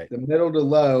 Right. The middle to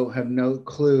low have no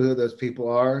clue who those people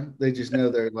are. They just know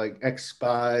they're like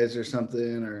ex-spies or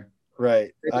something, or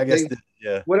right.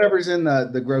 whatever's in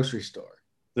the grocery store.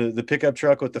 The pickup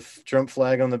truck with the Trump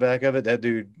flag on the back of it. That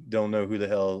dude don't know who the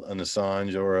hell an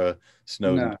Assange or a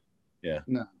Snowden. No. Yeah.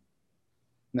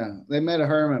 No. They may have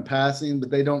heard him in passing, but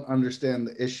they don't understand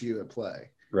the issue at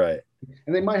play. Right.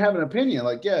 And they might have an opinion,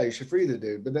 like, yeah, you should free the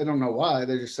dude, but they don't know why.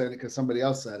 They're just saying it because somebody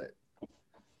else said it,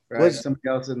 right? Was Somebody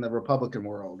else in the Republican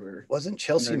world or wasn't in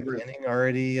Chelsea their group. Manning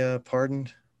already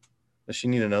pardoned? Does she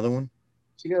need another one?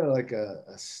 She got like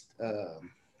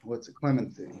what's it,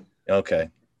 clemency Okay.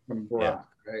 from Yeah. Barack,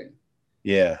 right?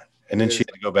 Yeah. And then she There's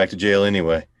had to go back to jail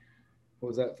anyway. what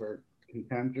was that for,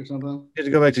 contempt or something? She had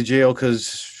to go back to jail because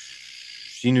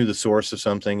she knew the source of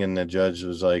something, and the judge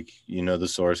was like, "You know the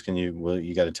source? Can you? Well,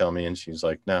 you got to tell me." And she's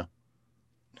like, "No."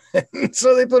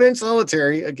 So they put her in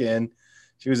solitary again.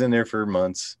 She was in there for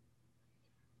months.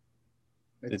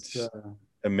 It's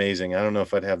amazing. I don't know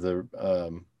if I'd have the.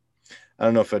 I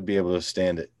don't know if I'd be able to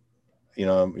stand it. You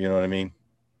know what I mean.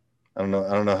 I don't know.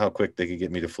 I don't know how quick they could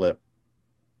get me to flip.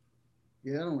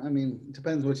 yeah. I mean, it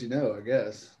depends what you know, I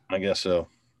guess. I guess so.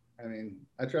 I mean,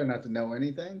 I try not to know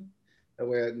anything. That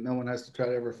way, no one has to try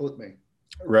to ever flip me.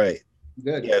 Right.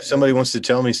 Good. Yeah. If somebody wants to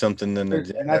tell me something, then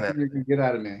There's nothing you can get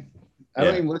out of me. I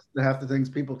don't even listen to half the things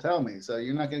people tell me, so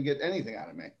you're not going to get anything out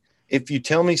of me. If you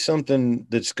tell me something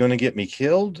that's going to get me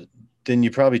killed, then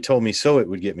you probably told me so it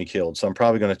would get me killed. So I'm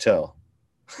probably going to tell.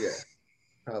 Yeah,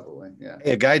 probably. Yeah.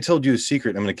 Hey, a guy told you a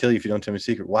secret. I'm going to kill you if you don't tell me a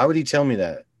secret. Why would he tell me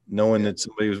that, knowing that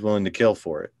somebody was willing to kill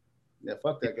for it? Yeah,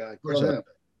 fuck that guy. Kill him.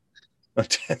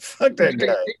 Fuck that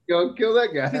guy. Go kill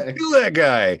that guy. Kill that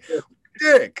guy.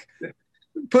 Dick.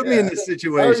 Put me in this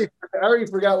situation. I already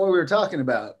forgot what we were talking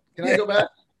about. Can I go back?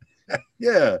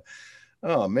 Yeah.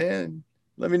 Oh man.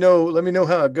 Let me know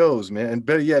how it goes, man. And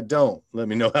better yet, don't let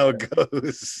me know how it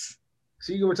goes.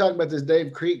 So you were talking about this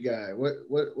Dave Creek guy.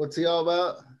 What's he all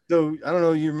about? So I don't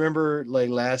know. You remember like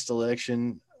last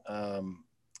election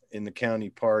in the county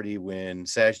party when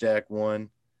Sajdak won?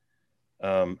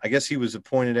 I guess he was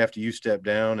appointed after you stepped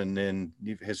down, and then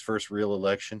his first real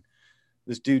election.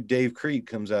 This dude Dave Creek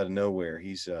comes out of nowhere.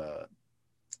 He's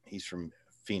from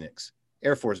Phoenix,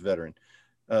 Air Force veteran.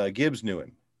 Gibbs knew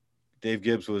him. Dave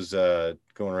Gibbs was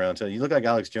going around telling you look like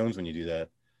Alex Jones when you do that.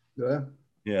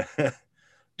 Yeah.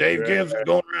 Dave Gibbs was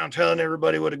going around telling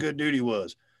everybody what a good dude he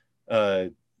was.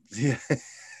 Yeah.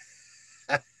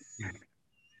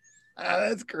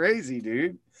 That's crazy,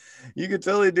 dude. You could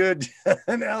totally do it.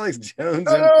 And Alex Jones.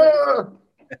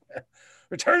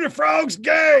 Return the Frogs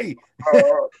gay.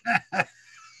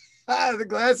 The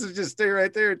glasses just stay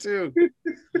right there too.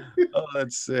 Oh,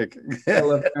 that's sick. I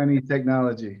love Chinese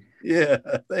technology. Yeah,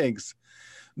 thanks.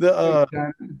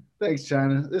 Thanks,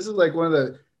 China. This is like one of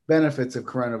the benefits of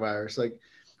coronavirus. Like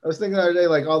I was thinking the other day,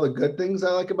 like all the good things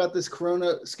I like about this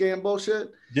corona scam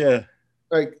bullshit. Yeah.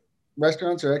 Like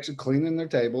restaurants are actually cleaning their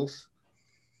tables,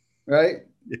 right?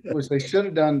 Yeah. Which they should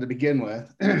have done to begin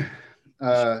with.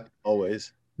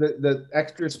 Always. The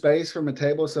extra space from a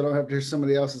table so I don't have to hear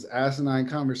somebody else's asinine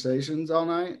conversations all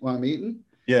night while I'm eating.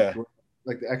 Yeah.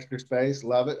 Like the extra space.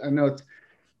 Love it. I know it's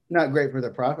not great for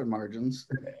their profit margins.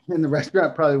 And the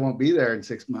restaurant probably won't be there in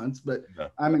 6 months, but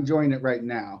I'm enjoying it right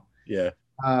now. Yeah.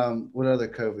 What other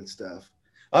COVID stuff?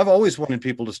 I've always wanted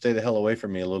people to stay the hell away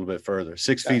from me a little bit further.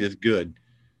 6 feet is good.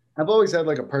 I've always had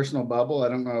like a personal bubble. I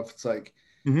don't know if it's like,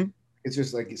 it's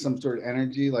just like some sort of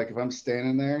energy. Like if I'm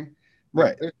standing there,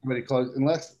 right, there's somebody close.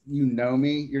 Unless you know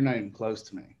me, you're not even close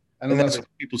to me. I don't know. That's what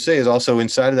people say is also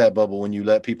inside of that bubble. When you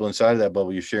let people inside of that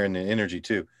bubble, you're sharing the energy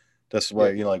too. That's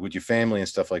why, like with your family and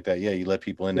stuff like that. Yeah, you let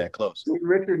people in that close.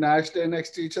 Richard and I stand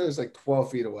next to each other. It's like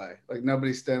 12 feet away. Like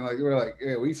nobody's standing. Like we're like,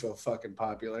 yeah, we feel fucking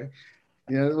popular.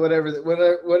 You know, whatever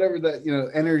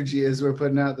that energy is we're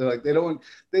putting out. They're like they won't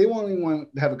even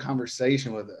want to have a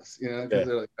conversation with us. You know, because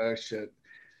they're like, oh shit,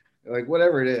 like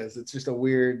whatever it is. It's just a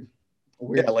weird.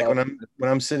 Yeah, like when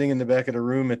I'm sitting in the back of the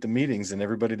room at the meetings, and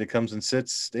everybody that comes and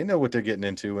sits, they know what they're getting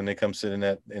into when they come sit in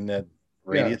that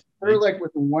radius. Yeah. They're like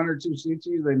with the 1 or 2 seats,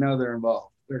 they know they're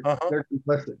involved. They're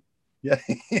complicit. Yeah.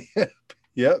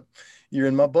 Yep. You're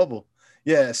in my bubble.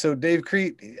 Yeah. So Dave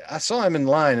Creek, I saw him in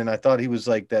line and I thought he was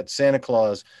like that Santa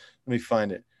Claus. Let me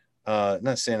find it.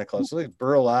 Not Santa Claus, like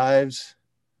Burl Ives.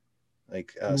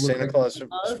 Like Santa Claus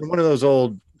from one of those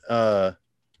old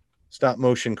stop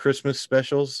motion Christmas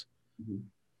specials. Mm-hmm.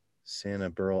 Santa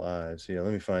Burl Ives. Yeah,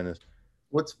 let me find this.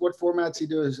 What formats he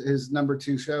do his number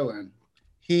 2 show in?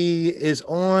 He is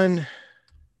on,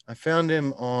 I found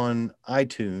him on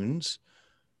iTunes,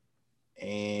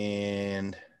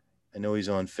 and I know he's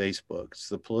on Facebook. It's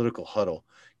the Political Huddle.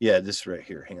 Yeah, this right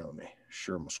here. Hang on, let me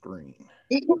share my screen.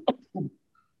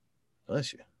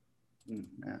 Bless you.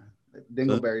 Yeah.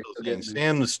 Dingleberry.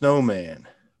 Sam the Snowman.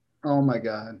 Oh my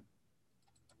God.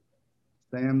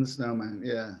 Sam the Snowman.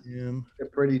 Yeah. A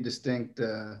pretty distinct,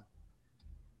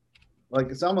 like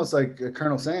it's almost like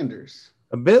Colonel Sanders.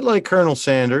 A bit like Colonel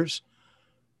Sanders.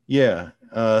 Yeah.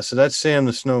 So that's Sam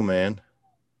the Snowman.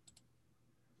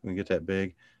 Let me get that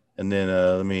big, and then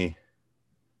let me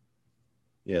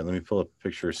pull up a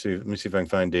picture. Let me see if I can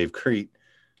find Dave Crete.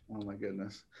 Oh my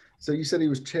goodness. So you said he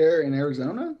was chair in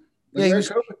Arizona? Like Yeah, he was.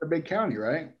 Maricopa's a big county,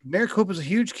 right? Maricopa's a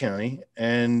huge county,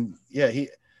 and yeah,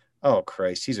 oh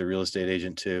Christ, he's a real estate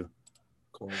agent too.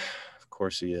 Cool. Of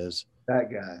course he is.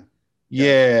 That guy.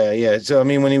 Yeah, yeah. So I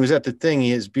mean, when he was at the thing,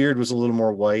 his beard was a little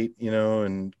more white,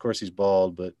 and of course he's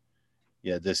bald. But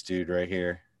yeah, this dude right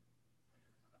here.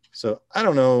 So I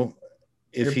don't know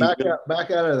if You're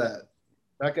back out of that.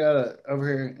 Back out of over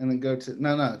here, and then go to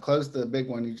no. Close the big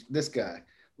one. This guy,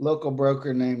 local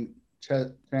broker named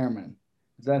Chairman.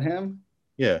 Is that him?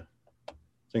 Yeah, I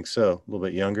think so. A little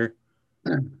bit younger,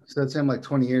 So that's him like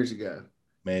 20 years ago.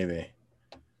 maybe.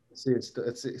 See,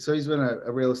 so he's been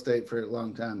a real estate for a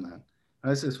long time then.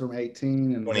 This is from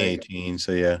 18 and 2018.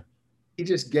 So yeah, he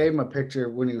just gave him a picture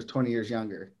when he was 20 years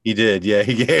younger. he did. Yeah,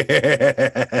 he.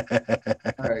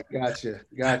 All right, gotcha.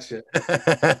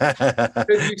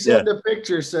 Could you Yeah, send a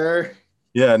picture, sir?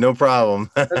 yeah, no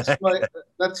problem. That's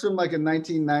from like a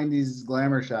 1990s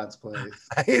glamour shots place.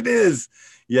 It is.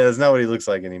 Yeah, that's not what he looks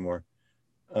like anymore.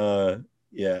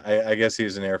 Yeah, I guess he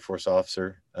was an Air Force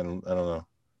officer. I don't know.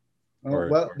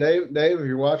 Well, Dave, if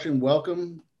you're watching,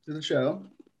 welcome to the show.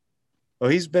 Oh,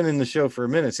 he's been in the show for a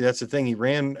minute. See, that's the thing. He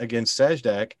ran against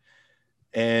Sajdak,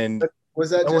 and was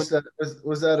that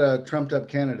was that a trumped up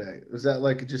candidate? Was that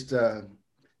like just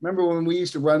remember when we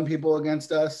used to run people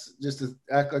against us just to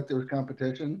act like there was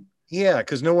competition? Yeah,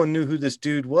 because no one knew who this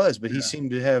dude was, but he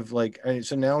seemed to have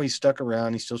so now he's stuck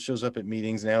around. He still shows up at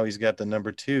meetings. Now he's got the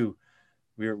number 2.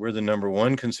 We're the number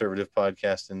 1 conservative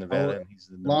podcast in Nevada. And he's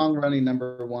the long running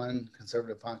number 1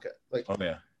 conservative podcast. Like, oh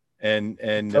yeah, and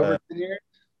over 10 years.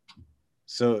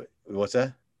 So what's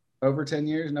that? Over 10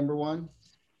 years, number 1.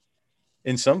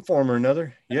 In some form or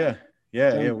another, yeah.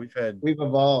 We've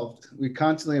evolved. We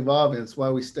constantly evolve. And it's why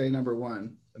we stay number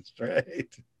 1. That's right.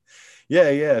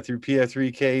 Yeah. Through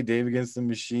PF3K, Dave Against the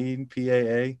Machine,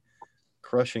 PAA,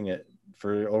 crushing it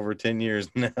for over 10 years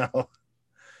now.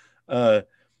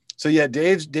 So yeah,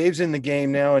 Dave's in the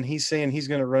game now, and he's saying he's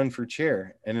going to run for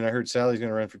chair. And then I heard Sally's going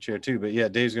to run for chair too. But yeah,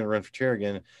 Dave's going to run for chair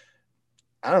again.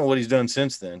 I don't know what he's done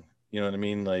since then. You know what I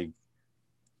mean? Like,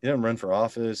 he doesn't run for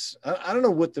office. I don't know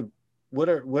what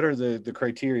are the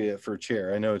criteria for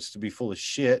chair. I know it's to be full of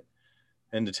shit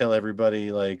and to tell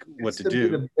everybody like what to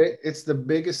do. It's the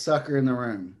biggest sucker in the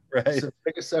room. Right. It's the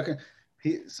biggest sucker.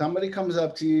 Somebody comes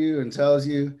up to you and tells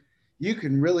you, you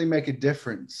can really make a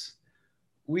difference.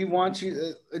 We want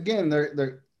you again.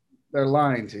 They're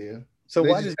lying to you. So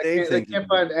why does Dave think they can't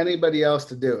find anybody else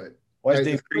to do it? Why does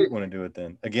Dave Crete want to do it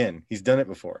then? Again, he's done it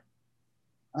before.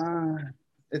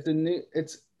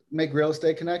 It's make real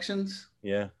estate connections.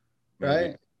 Yeah.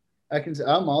 Maybe. Right.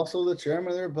 I'm also the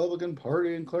chairman of the Republican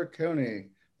Party in Clark County.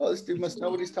 Oh, this dude must know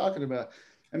what he's talking about.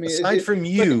 I mean, aside from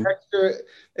you,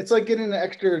 it's like getting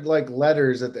extra like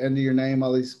letters at the end of your name.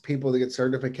 All these people that get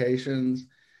certifications.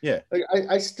 Yeah. Like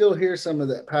I still hear some of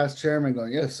that past chairman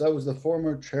going, "Yes, I was the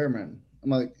former chairman." I'm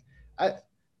like,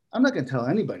 I'm not going to tell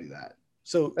anybody that.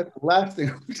 So that's the last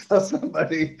thing I would tell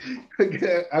somebody.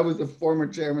 I was the former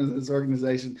chairman of this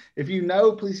organization. If you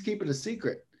know, please keep it a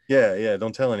secret. Yeah.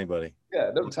 Don't tell anybody.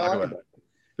 Yeah, don't tell anybody.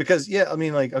 Because I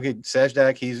mean, like, okay,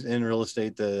 Sajdak, he's in real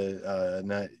estate.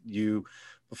 Not you,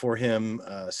 before him,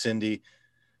 Cindy,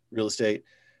 real estate.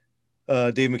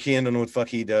 Dave McKeon, don't know what the fuck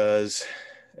he does.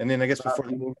 And then I guess before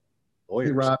lawyers.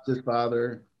 He robbed his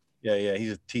father. Yeah,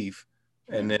 he's a thief.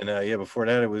 And then before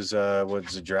that it was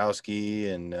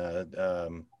Zadrowski and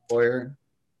lawyer.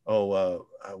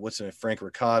 What's it? Frank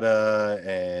Ricotta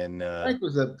and Frank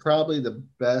was probably the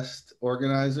best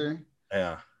organizer.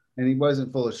 Yeah. And he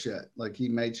wasn't full of shit. Like, he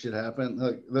made shit happen.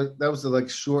 Like, that was the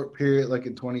short period, like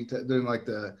in 2010, doing like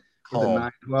the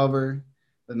 912er.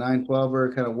 The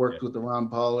 912er kind of worked with the Ron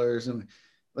Paulers, and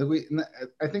like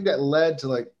I think that led to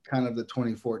like kind of the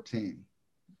 2014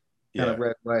 kind of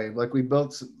red wave. Like, we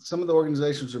built some of the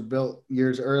organizations were built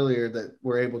years earlier that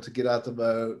were able to get out the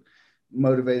vote,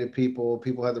 motivated people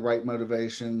had the right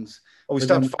motivations. We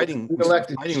stopped fighting. We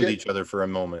stopped fighting with each other for a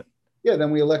moment. Yeah,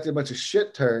 then we elected a bunch of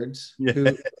shit turds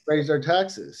who raised our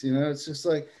taxes. It's just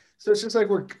like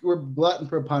we're glutton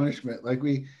for punishment. Like,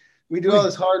 we do all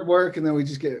this hard work and then we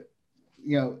just get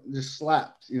just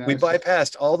slapped. We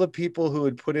bypassed all the people who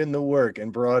had put in the work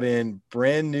and brought in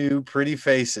brand new pretty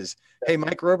faces. Hey,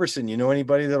 Mike Roberson, you know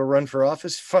anybody that'll run for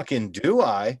office? Fucking do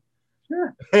I?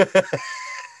 Sure.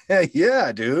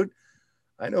 Yeah, dude.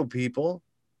 I know people.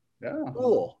 Yeah.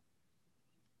 Cool.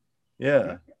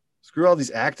 Yeah. Screw all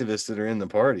these activists that are in the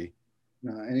party.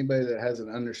 No, anybody that has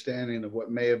an understanding of what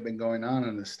may have been going on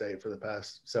in the state for the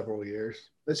past several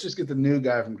years. Let's just get the new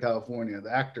guy from California,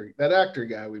 the actor, that actor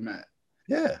guy we met.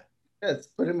 Yeah. Let's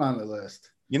put him on the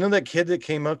list. You know that kid that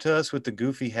came up to us with the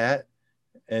goofy hat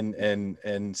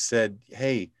and said,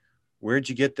 "Hey, where'd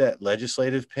you get that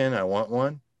legislative pin? I want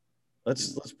one."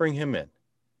 Let's bring him in.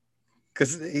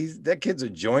 Because that kid's a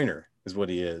joiner, is what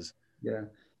he is. Yeah.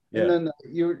 Yeah. And then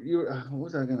you what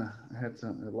was I gonna? I had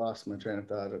something. I lost my train of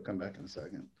thought. It'll come back in a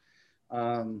second.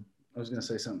 I was gonna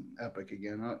say something epic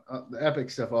again. The epic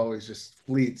stuff always just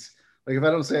fleets. Like if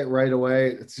I don't say it right away,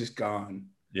 it's just gone.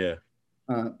 Yeah.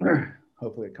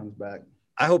 Hopefully it comes back.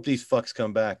 I hope these fucks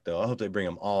come back though. I hope they bring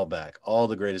them all back, all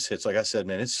the greatest hits. Like I said,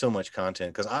 man, it's so much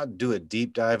content. Because I'll do a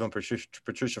deep dive on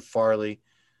Patricia Farley,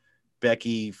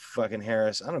 Becky fucking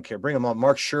Harris. I don't care. Bring them all.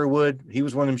 Mark Sherwood. He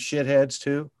was one of them shitheads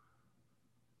too.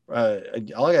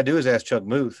 All I gotta do is ask Chuck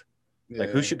Muth.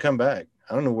 Like, who should come back?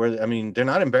 I don't know where. I mean, they're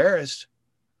not embarrassed.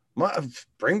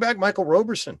 Bring back Michael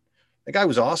Roberson. That guy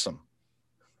was awesome.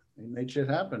 He made shit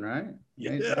happen, right?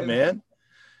 Yeah, man.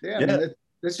 Yeah, yeah. Man,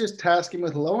 let's just task him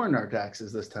with lowering our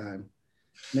taxes this time.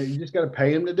 You just got to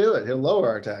pay him to do it. He'll lower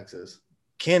our taxes.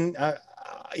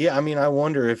 Yeah, I mean, I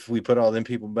wonder if we put all them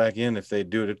people back in, if they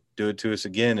do it to us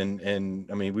again,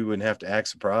 and I mean, we wouldn't have to act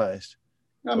surprised.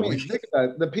 I mean, think about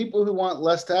it. The people who want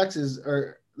less taxes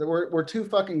we're too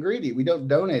fucking greedy. We don't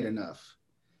donate enough.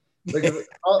 Like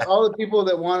all the people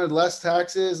that wanted less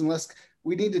taxes and less,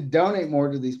 we need to donate more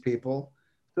to these people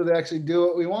so they actually do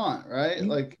what we want, right?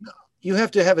 Like you have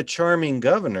to have a charming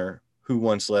governor who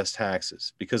wants less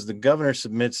taxes, because the governor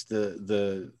submits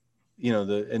and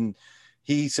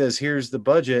he says, here's the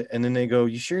budget, and then they go,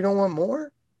 you sure you don't want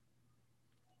more?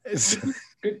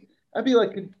 I'd be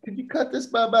like, could you cut this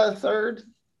by a third?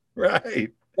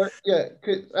 Right. Yeah,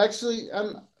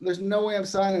 there's no way I'm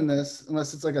signing this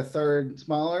unless it's like a third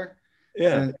smaller.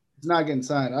 Yeah. And it's not getting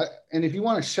signed. And if you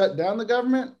want to shut down the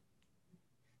government,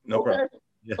 no problem.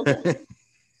 Yeah. Okay.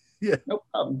 Yeah. No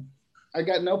problem. I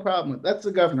got no problem with that's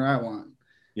the governor I want.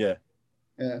 Yeah.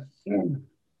 Yeah.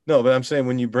 No, but I'm saying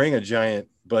when you bring a giant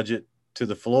budget to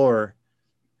the floor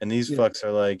and these fucks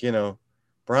are like,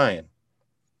 Brian,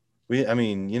 we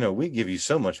give you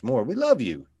so much more. We love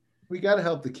you. We got to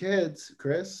help the kids,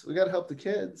 Chris. We got to help the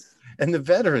kids. And the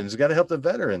veterans. We got to help the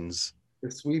veterans. The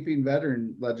sweeping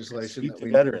veteran legislation.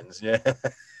 Veterans, yeah.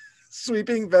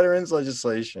 Sweeping veterans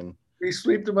legislation. We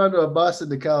swept them onto a bus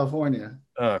into California.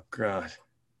 Oh, God.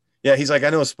 Yeah, he's like, I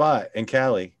know a spot in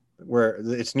Cali where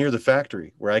it's near the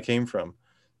factory where I came from.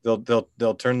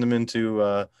 They'll turn them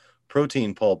into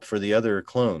protein pulp for the other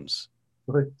clones.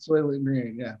 Soylent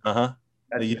Green, yeah. Uh-huh.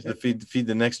 They use to feed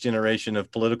the next generation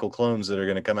of political clones that are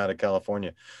going to come out of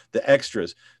California. The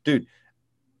extras. Dude,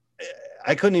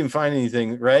 I couldn't even find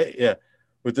anything, right? Yeah.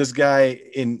 With this guy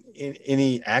in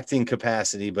any acting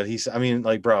capacity, but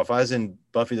bro, if I was in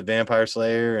Buffy the Vampire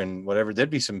Slayer and whatever, there'd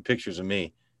be some pictures of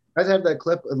me. I'd have that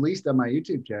clip at least on my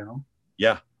YouTube channel.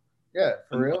 Yeah. Yeah,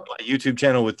 for real. My YouTube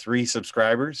channel with 3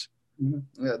 subscribers.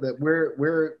 Mm-hmm. Yeah, that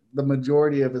we're the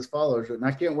majority of his followers, and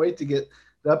I can't wait to get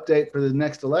the update for the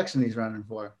next election he's running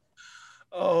for.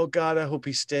 Oh God, I hope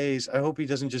he stays. I hope he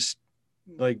doesn't just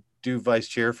do vice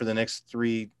chair for the next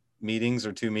 3 meetings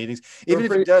or 2 meetings. Even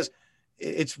if he does,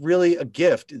 it's really a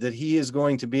gift that he is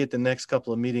going to be at the next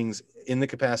couple of meetings in the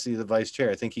capacity of the vice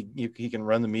chair. I think he can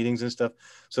run the meetings and stuff.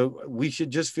 So we should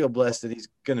just feel blessed that he's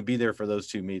going to be there for those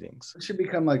 2 meetings. It should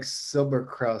become like Silber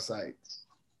Krausites.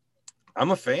 I'm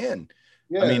a fan.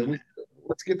 Yeah,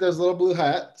 let's get those little blue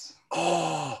hats.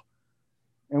 Oh.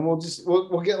 And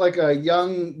we'll get like a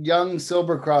young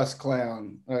Silver Cross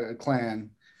clan,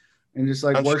 and just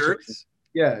like worship.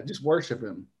 Yeah, just worship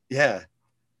him. Yeah.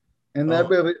 And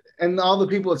and all the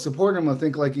people that support him will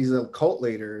think like he's a cult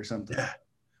leader or something. Yeah.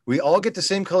 We all get the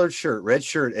same colored shirt, red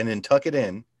shirt, and then tuck it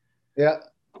in. Yeah.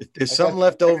 If there's something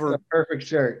left over. Perfect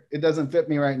shirt. It doesn't fit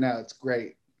me right now. It's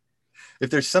great. If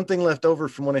there's something left over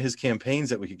from one of his campaigns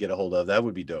that we could get a hold of, that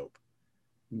would be dope.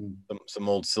 Some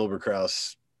old Silber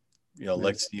Kraus,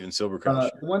 Lex Steven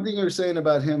Silberkraus. One thing you were saying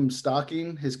about him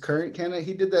stalking his current candidate,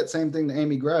 he did that same thing to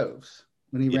Amy Groves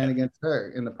when he ran against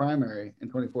her in the primary in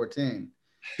 2014.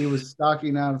 He was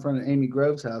stalking out in front of Amy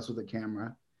Groves' house with a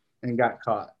camera and got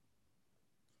caught.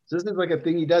 So this is like a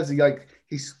thing he does.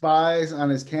 He spies on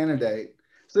his candidate.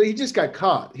 So he just got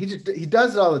caught. He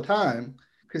does it all the time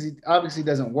because he obviously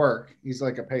doesn't work. He's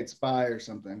like a paid spy or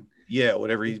something. Yeah,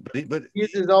 whatever. But he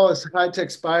uses all his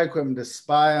high-tech spy equipment to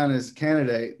spy on his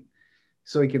candidate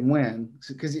so he can win.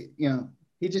 Because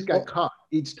he just got caught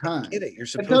each time. You're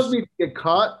supposed it tells me to get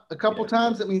caught a couple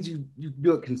times. That means you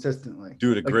do it consistently.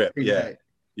 Do it a grip. Yeah.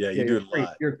 Yeah, you do it a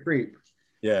lot. You're a creep.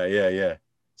 Yeah.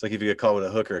 It's like if you get caught with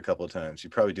a hooker a couple of times, you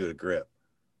probably do it a grip.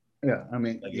 Yeah, I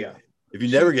mean, Like yeah. if you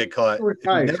never get caught, She was if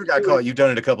you nice. never got caught, you've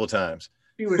done it a couple of times.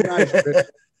 She was nice,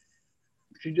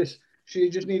 Chris. She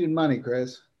just needed money,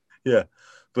 Chris. Yeah,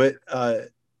 but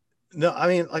no, I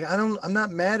mean, like I'm not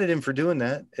mad at him for doing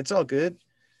that. It's all good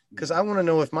because I want to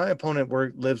know if my opponent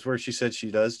lives where she said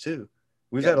she does too.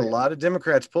 We've had a lot of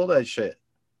Democrats pull that shit.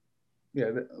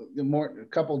 Yeah, a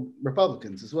couple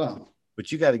Republicans as well.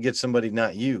 But you got to get somebody,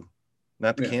 not you,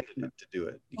 not the candidate, to do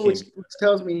it. Which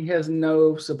tells me he has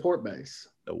no support base.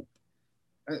 Nope.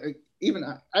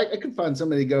 I could find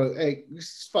somebody to go, hey,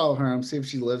 just follow her and see if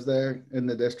she lives there in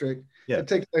the district. Yeah. It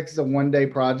takes like a one-day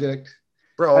project.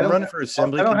 Bro, I'm running for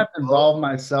assembly. I don't have to involve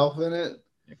myself in it.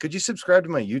 Could you subscribe to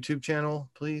my YouTube channel,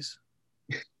 please?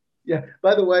 Yeah.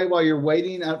 By the way, while you're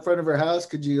waiting out front of her house,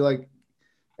 could you like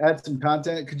add some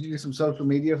content? Could you do some social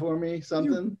media for me?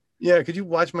 Something? Yeah. Could you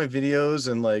watch my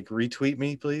videos and like retweet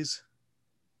me, please?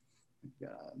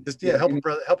 God. Just help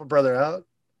a brother out.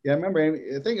 Yeah, I remember Amy.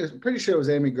 I think it was pretty sure it was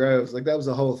Amy Groves. Like that was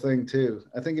the whole thing too.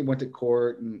 I think it went to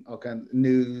court and all kind of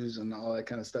news and all that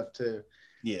kind of stuff too.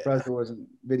 Yeah. Probably there wasn't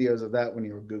videos of that when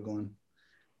you were Googling.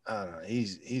 I don't know.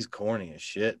 He's corny as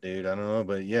shit, dude. I don't know,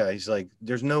 but yeah, he's like,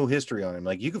 there's no history on him.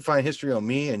 Like you can find history on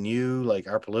me and you, like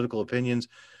our political opinions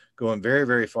going very,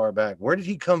 very far back. Where did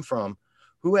he come from?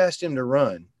 Who asked him to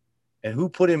run? And who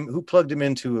plugged him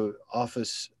into an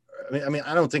office? I mean,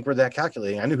 I don't think we're that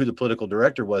calculating. I knew who the political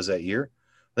director was that year.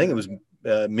 I think it was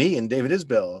me and David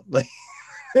Isbell. Like,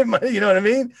 you know what I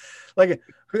mean? Like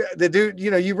the dude,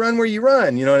 you know, you run where you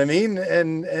run, you know what I mean?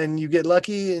 And you get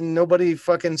lucky and nobody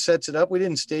fucking sets it up. We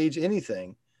didn't stage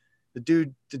anything. The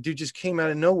dude just came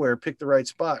out of nowhere, picked the right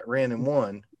spot, ran and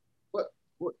won. What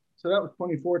so that was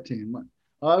 2014.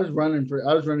 I was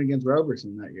running against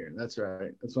Roberson that year. That's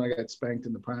right. That's when I got spanked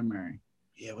in the primary.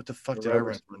 Yeah, what the fuck did I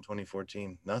run for in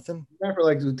 2014? Nothing? I ran for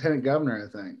like lieutenant governor,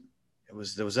 I think.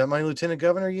 Was that my lieutenant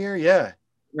governor year? Yeah.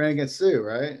 Ran against Sue,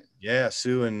 right? Yeah,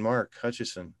 Sue and Mark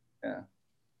Hutchison. Yeah.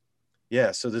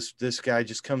 Yeah, so this guy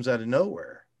just comes out of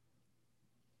nowhere.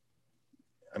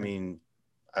 I mean,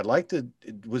 I'd like to.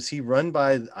 Was he run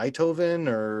by Einthoven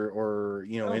or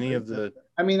you know any of the?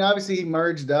 I mean, obviously he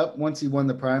merged up once he won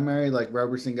the primary. Like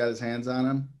Roberson got his hands on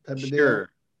him, type of deal. Sure.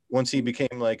 Once he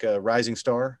became like a rising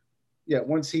star. Yeah,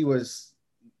 once he was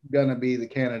gonna be the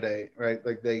candidate, right?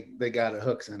 Like they got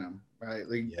hooks in him, right?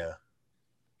 Like, yeah.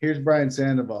 Here's Brian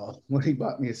Sandoval. When he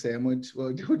bought me a sandwich,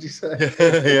 what would you say?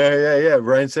 yeah.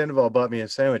 Brian Sandoval bought me a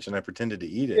sandwich, and I pretended to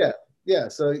eat it. Yeah.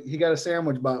 So he got a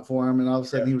sandwich bought for him, and all of a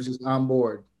sudden he was just on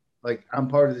board. Like, I'm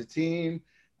part of the team.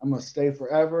 I'm gonna stay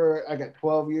forever. I got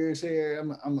 12 years here.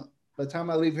 By the time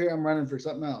I leave here, I'm running for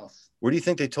something else. Where do you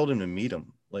think they told him to meet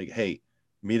him? Like, hey,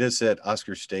 meet us at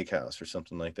Oscar's Steakhouse or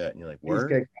something like that. And you're like, where?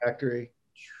 Cheesecake Factory.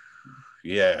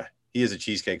 Yeah, he is a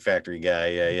Cheesecake Factory guy.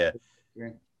 Yeah.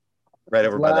 Right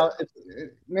over by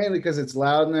that. Mainly because it's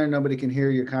loud in there. Nobody can hear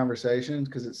your conversations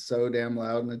because it's so damn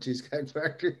loud in the Cheesecake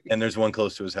Factory. And there's one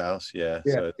close to his house. Yeah.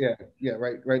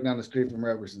 Right down the street from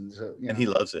Roberson. So, and he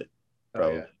loves it.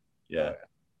 Probably. Yeah.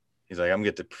 He's like, I'm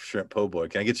gonna get the shrimp po' boy.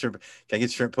 Can I get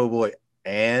shrimp po' boy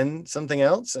and something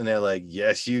else? And they're like,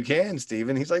 yes, you can,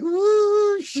 Steven. He's like,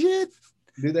 woo, shit.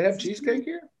 Do they have cheesecake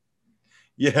here?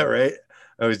 Yeah, right.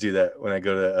 I always do that when I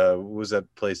go to what was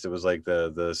that place that was like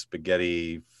the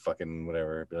spaghetti fucking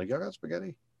whatever. Be like, y'all got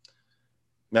spaghetti?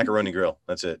 Macaroni Grill.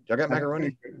 That's it. Y'all got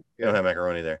macaroni? You don't have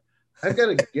macaroni there. I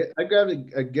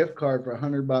grabbed a gift card for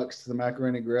 $100 to the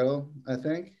Macaroni Grill, I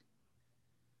think.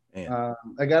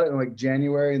 I got it in like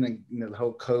January, and then the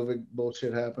whole COVID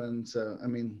bullshit happened. So I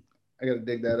mean, I got to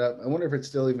dig that up. I wonder if it's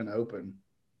still even open.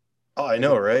 Oh, I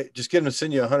know, right? Just get them to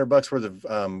send you $100 worth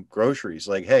of groceries.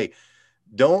 Like, hey,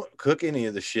 don't cook any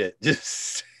of the shit.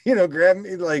 Just, grab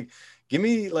me, give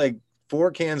me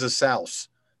 4 cans of sauce,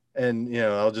 and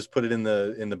I'll just put it in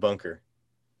the bunker.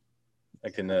 I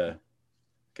can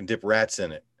dip rats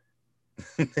in it.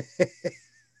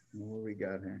 What we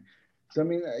got here? So I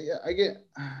mean, I get.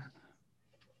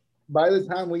 By the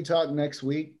time we talk next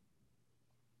week,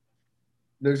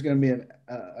 there's going to be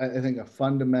I think a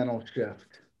fundamental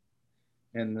shift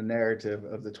in the narrative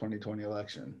of the 2020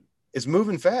 election. It's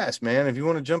moving fast, man. If you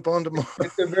want to jump on tomorrow,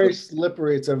 it's a very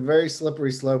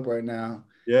slippery slope right now.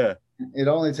 Yeah. It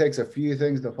only takes a few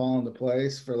things to fall into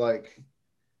place for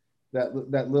that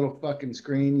little fucking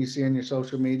screen you see on your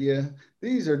social media.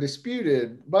 These are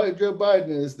disputed. Joe Biden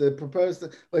is the proposed.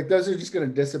 Those are just going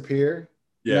to disappear.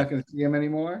 Yeah. You're not going to see them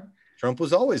anymore. Trump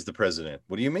was always the president.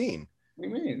 What do you mean? What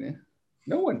do you mean?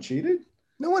 No one cheated.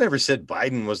 No one ever said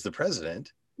Biden was the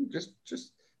president. No.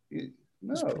 It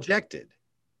was projected.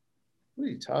 What are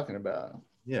you talking about?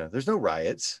 Yeah, there's no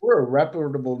riots. We're a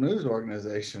reputable news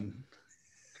organization.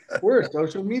 We're a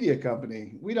social media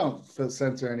company. We don't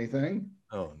censor anything.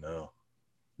 Oh no.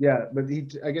 Yeah, but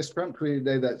I guess Trump tweeted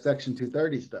today that Section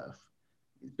 230 stuff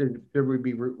should we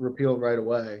be repealed right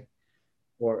away?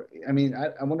 Or, I mean,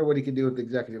 I wonder what he could do with the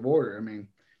executive order. I mean,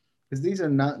 because these are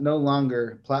no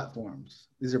longer platforms;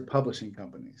 these are publishing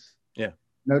companies. Yeah.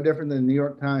 No different than the New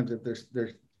York Times if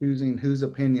they're choosing whose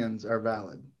opinions are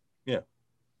valid. Yeah.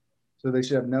 So they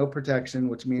should have no protection,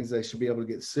 which means they should be able to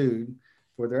get sued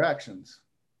for their actions.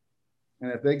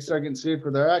 And if they start getting sued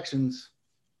for their actions,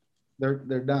 they're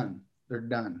done. They're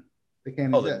done. They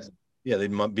can't Oh, exist. yeah,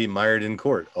 they'd be mired in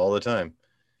court all the time.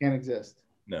 Can't exist.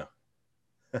 No.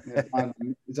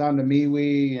 It's on the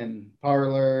MeWe and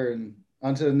Parler and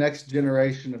onto the next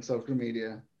generation of social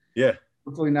media. Yeah.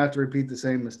 Hopefully not to repeat the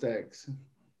same mistakes.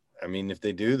 I mean, if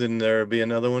they do, then there'll be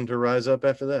another one to rise up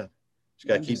after that. Just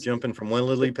got to keep jumping from one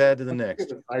lily pad to the next.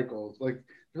 The cycles, like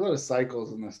there's a lot of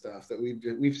cycles in this stuff that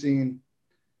we've seen.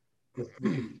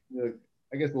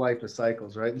 I guess life is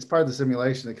cycles, right? It's part of the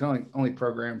simulation. They can only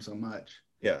program so much.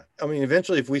 Yeah. I mean,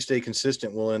 eventually, if we stay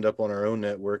consistent, we'll end up on our own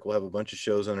network. We'll have a bunch of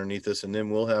shows underneath us, and then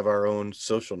we'll have our own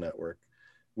social network.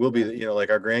 We'll be,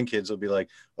 like our grandkids will be like,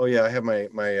 oh yeah, I have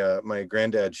my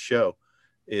granddad's show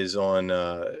is on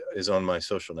my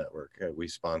social network. We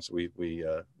sponsor, we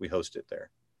host it there.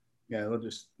 Yeah,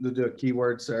 they'll do a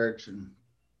keyword search and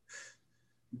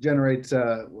generate.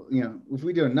 If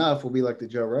we do enough, we'll be like the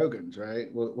Joe Rogans, right?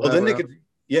 Well then they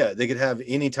could have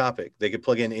any topic. They could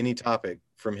plug in any topic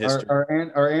from history.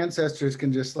 Our ancestors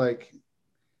can just like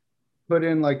put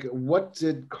in like, what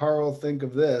did Carl think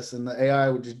of this, and the AI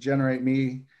would just generate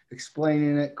me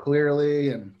explaining it clearly.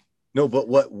 And no, but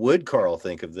what would Carl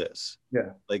think of this? Yeah,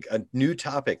 like a new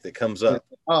topic that comes up.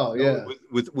 Oh yeah,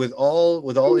 with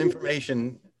all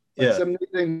information. Like yeah, some new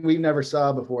thing we never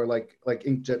saw before, like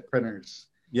inkjet printers.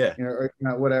 Yeah, or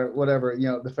whatever.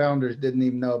 The founders didn't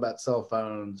even know about cell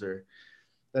phones or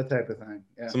that type of thing.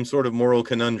 Yeah. Some sort of moral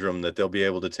conundrum that they'll be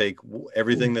able to take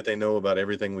everything that they know about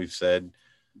everything we've said,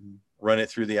 run it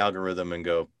through the algorithm, and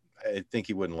go, I think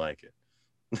he wouldn't like it.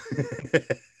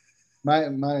 my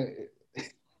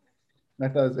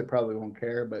thought is they probably won't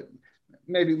care, but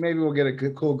maybe we'll get a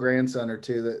cool grandson or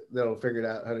two that'll figure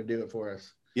out how to do it for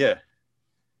us. Yeah.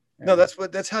 No,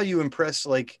 that's how you impress,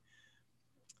 like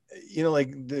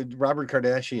the Robert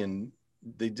Kardashian.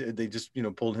 They just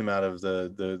pulled him out of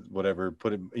the whatever,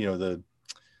 put him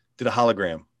did a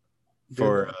hologram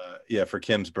for for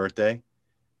Kim's birthday,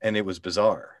 and it was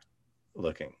bizarre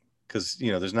looking because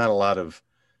there's not a lot of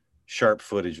sharp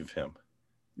footage of him.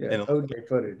 Yeah, and OJ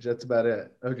footage. That's about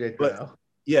it. OJ trial.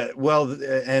 Yeah, well,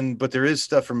 but there is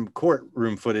stuff from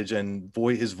courtroom footage and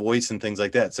his voice and things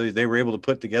like that. So they were able to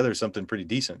put together something pretty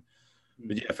decent.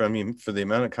 But yeah, for the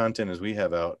amount of content as we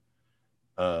have out,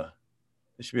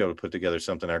 they should be able to put together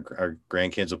something. Our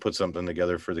grandkids will put something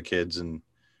together for the kids, and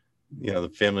the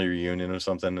family reunion or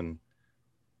something, and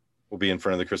we'll be in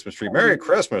front of the Christmas tree. Merry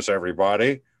Christmas,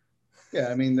 everybody. Yeah,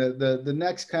 I mean the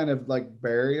next kind of like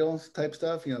burials type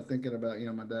stuff. Thinking about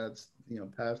my dad's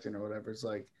passing or whatever. It's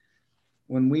like,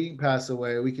 when we pass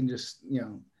away, we can just,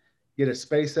 get a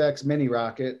SpaceX mini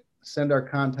rocket, send our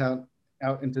content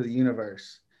out into the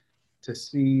universe to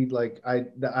see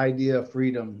the idea of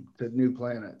freedom to new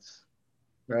planets,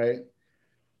 right?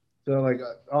 So like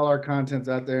all our content's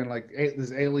out there, and like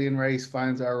this alien race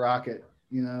finds our rocket,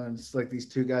 and it's like these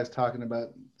two guys talking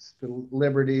about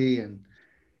liberty and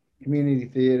community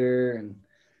theater, and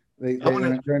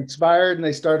they're inspired, and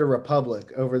they start a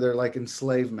republic over their like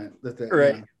enslavement that they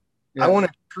right. Yeah. I want a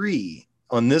tree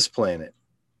on this planet,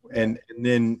 and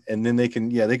then they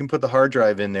can put the hard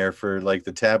drive in there for like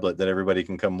the tablet that everybody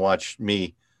can come watch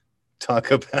me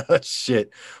talk about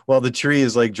shit while the tree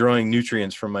is like drawing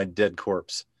nutrients from my dead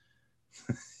corpse.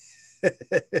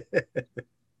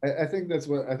 I think that's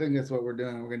what we're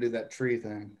doing. We're gonna do that tree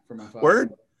thing for my father.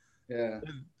 Word? Yeah,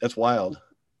 that's wild.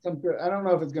 I don't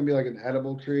know if it's gonna be like an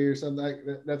edible tree or something like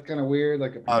that. That's kind of weird.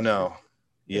 Like oh no,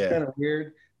 yeah, kind of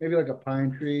weird. Maybe like a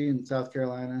pine tree in South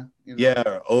Carolina. Yeah,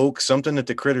 or oak, something that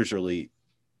the critters will eat.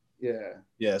 Yeah.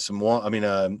 Yeah,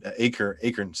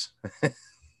 acorns.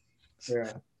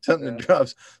 Yeah. Something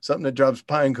that drops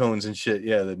pine cones and shit.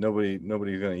 Yeah, that nobody's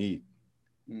gonna eat.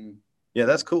 Yeah,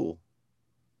 that's cool.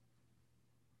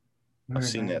 I've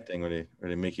seen that thing where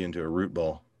they make you into a root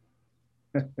ball.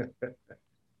 You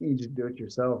can just do it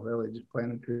yourself, really. Just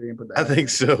plant a tree and put that. I think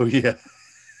so. Yeah.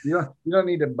 You don't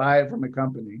need to buy it from a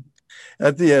company.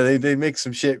 They make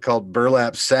some shit called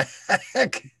burlap sack.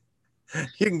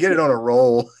 You can get it on a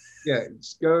roll. Yeah,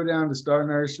 just go down to Star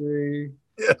Nursery.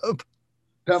 Yep.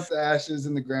 Dump the ashes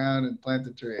in the ground and plant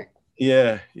the tree.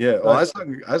 Yeah, yeah. Well,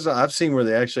 But I've seen where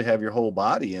they actually have your whole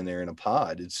body in there in a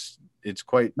pod. It's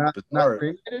quite not bizarre.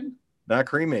 cremated. Not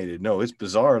cremated. No, it's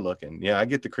bizarre looking. Yeah, I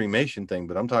get the cremation thing,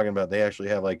 but I'm talking about they actually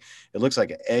have like it looks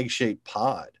like an egg-shaped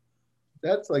pod.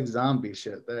 That's like zombie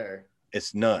shit there.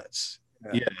 It's nuts.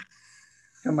 Yeah. Yeah,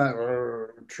 Come out,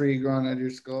 tree growing out of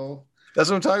your skull. that's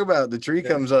what I'm talking about. The tree Yeah.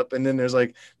 comes up, and then there's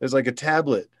like a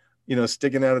tablet,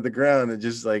 sticking out of the ground, and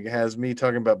just like has me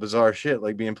talking about bizarre shit,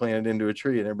 like being planted into a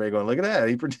tree, and everybody going, "Look at that!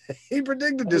 He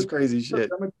predicted this crazy shit."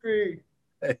 I'm a tree.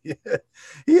 Yeah,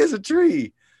 he is a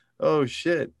tree. Oh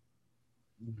shit!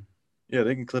 Yeah,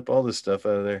 they can clip all this stuff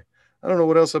out of there. I don't know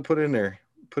what else I put in there.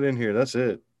 Put in here. That's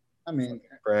it. I mean,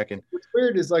 Cracking. what's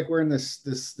weird is like we're in this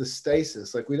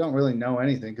stasis. Like we don't really know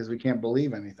anything because we can't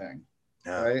believe anything,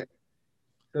 Yeah. right?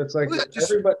 So it's like Well,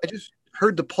 everybody. I just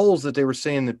heard the polls that they were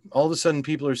saying that all of a sudden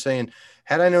people are saying,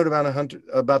 had I known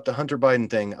about the Hunter Biden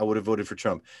thing, I would have voted for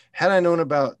Trump. Had I known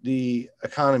about the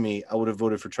economy, I would have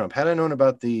voted for Trump. Had I known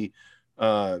about the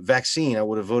vaccine, I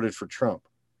would have voted for Trump.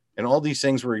 And all these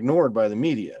things were ignored by the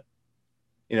media.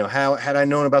 How had I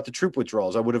known about the troop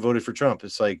withdrawals, I would have voted for Trump.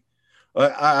 It's like,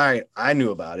 I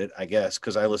knew about it, I guess,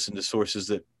 because I listened to sources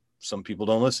that some people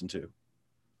don't listen to.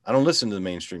 I don't listen to the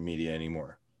mainstream media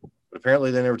anymore. But apparently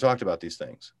they never talked about these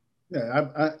things. Yeah,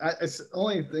 it's the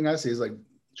only thing I see is like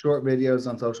short videos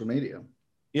on social media.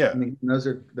 Yeah. I mean, those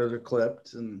are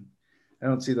clipped, and I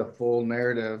don't see the full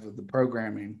narrative of the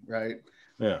programming, right?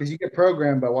 Yeah. Because you get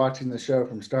programmed by watching the show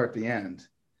from start to end.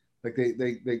 Like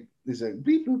they say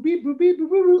beep boop beep boop beep boop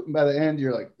boop, boop, and by the end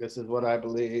you're like, this is what I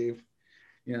believe.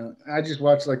 I just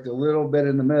watch like the little bit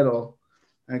in the middle,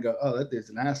 and I go, oh, that dude's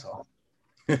an asshole.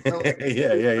 Yeah.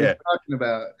 Talking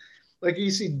about like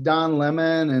you see Don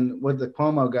Lemon and with the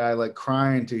Cuomo guy like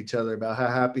crying to each other about how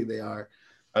happy they are.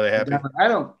 Are they happy? I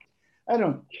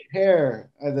don't care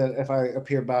that if I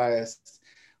appear biased.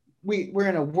 We're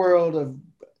in a world of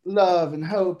love and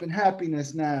hope and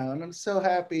happiness now, and I'm so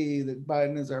happy that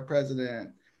Biden is our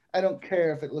president. I don't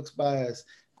care if it looks biased.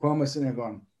 Cuomo's sitting there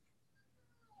going,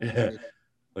 Yeah.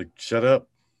 Like, shut up.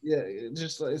 yeah,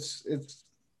 it's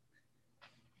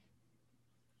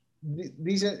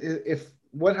these if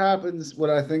what happens, what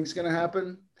I think is going to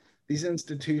happen, these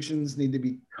institutions need to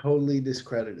be totally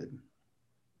discredited.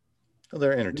 Well,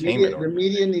 they're entertainment. The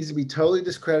media needs to be totally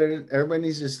discredited. Everybody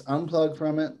needs to just unplug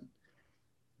from it.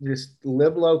 Just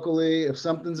live locally. If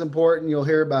something's important, you'll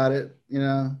hear about it.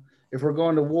 If we're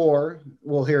going to war,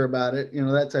 we'll hear about it.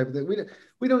 That type of thing.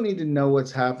 We don't need to know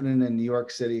what's happening in New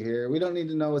York City here. We don't need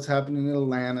to know what's happening in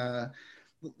Atlanta.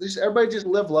 Everybody just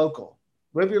live local.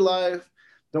 Live your life.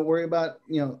 Don't worry about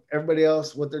everybody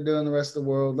else, what they're doing the rest of the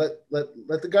world. Let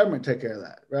the government take care of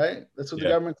that, right? That's what the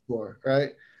government's for, right?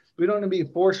 We don't need to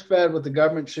be force fed what the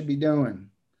government should be doing.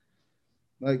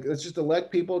 Like, let's just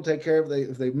elect people, take care of it.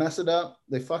 If they mess it up,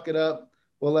 they fuck it up,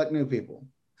 we'll elect new people.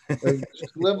 Like,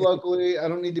 just live locally. I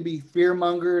don't need to be fear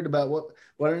mongered about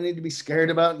what I need to be scared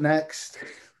about next.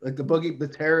 Like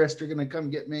the terrorists are going to come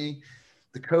get me.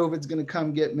 The COVID's going to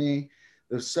come get me.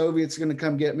 The Soviets are going to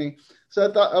come get me.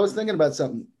 So I was thinking about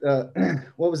something.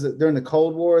 What was it during the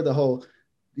Cold War? The whole,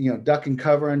 duck and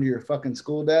cover under your fucking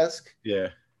school desk. Yeah.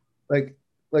 Like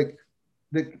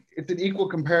it's an equal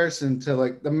comparison to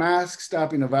like the mask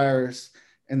stopping a virus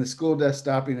and the school desk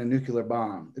stopping a nuclear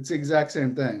bomb. It's the exact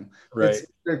same thing. Right.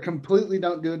 They completely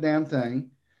don't do a damn thing.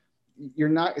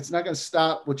 It's not going to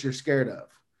stop what you're scared of.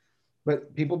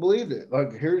 But people believed it.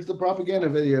 Like, here's the propaganda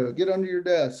video. Get under your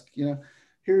desk.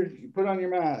 Here, put on your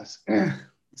mask.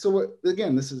 So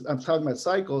again, I'm talking about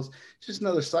cycles. It's just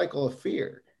another cycle of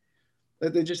fear.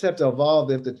 That they just have to evolve.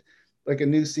 They have to, like a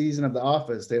new season of The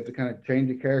Office. They have to kind of change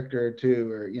a character or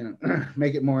two, or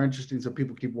make it more interesting so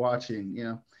people keep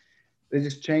watching. They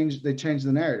change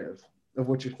the narrative of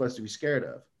what you're supposed to be scared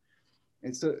of.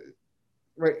 And so,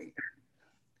 right.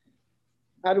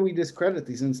 How do we discredit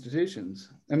these institutions?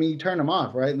 I mean, you turn them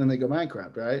off, right? And then they go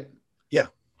bankrupt, right? Yeah.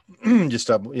 Just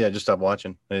stop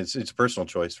watching. It's a personal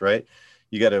choice, right?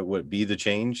 You got to be the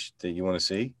change that you want to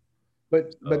see.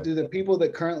 But do the people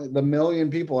that the million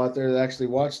people out there that actually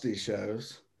watch these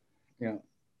shows,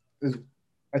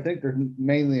 I think there's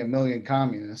mainly a million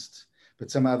communists,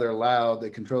 but somehow they're loud, they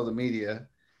control the media,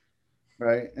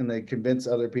 right? And they convince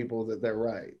other people that they're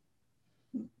right.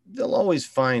 They'll always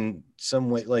find some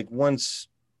way, like once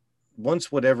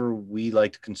whatever we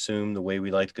like to consume, the way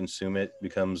we like to consume it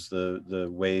becomes the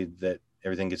way that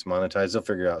everything gets monetized, they'll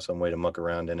figure out some way to muck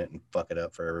around in it and fuck it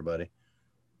up for everybody.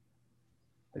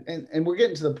 And we're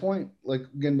getting to the point, like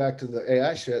getting back to the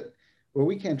AI shit, where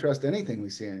we can't trust anything we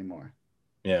see anymore.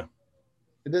 Yeah.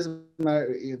 It doesn't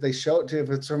matter if they show it to you, if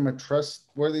it's from a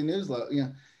trustworthy news.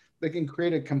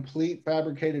 create a complete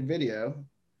fabricated video,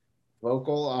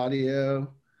 vocal,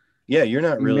 audio. Yeah, you're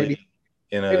not And really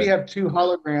in maybe a have two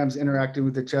holograms interacting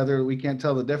with each other. We can't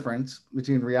tell the difference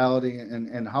between reality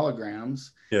and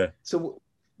holograms. yeah. So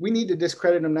we need to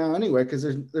discredit them now anyway, because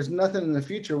there's nothing in the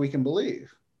future we can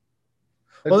believe.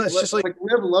 Well, that's just Like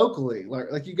live locally.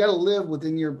 Like you got to live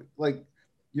within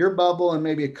your bubble and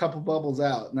maybe a couple bubbles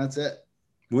out, and that's it.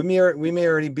 we may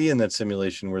already be in that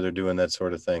simulation where they're doing that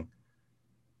sort of thing.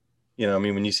 I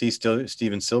mean, when you see Steven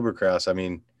Silberkraus, I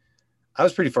mean, I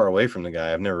was pretty far away from the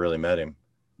guy. I've never really met him.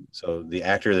 So the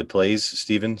actor that plays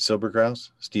Steven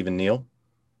Silberkraus, Stephen Neal,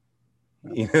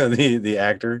 the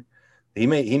actor, he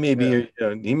may be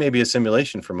he may be a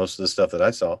simulation for most of the stuff that I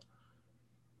saw.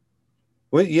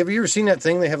 Well, have you ever seen that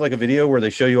thing? They have like a video where they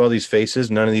show you all these faces.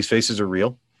 None of these faces are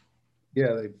real.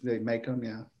 Yeah, they make them.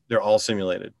 Yeah, They're all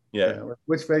simulated. Yeah.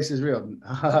 Which face is real?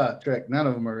 Trick. None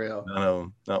of them are real. None of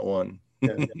them. Not one.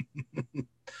 Yeah.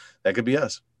 That could be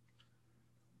us.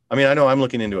 I mean, I know I'm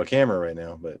looking into a camera right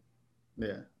now, but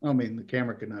yeah. I mean, the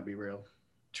camera could not be real.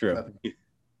 true. Nothing.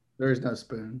 There is no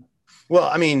spoon. Well,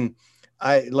 I mean,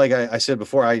 I said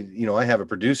before, I have a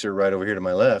producer right over here to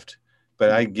my left,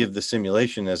 but I give the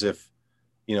simulation as if,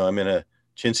 I'm in a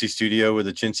chintzy studio with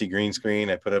a chintzy green screen.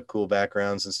 I put up cool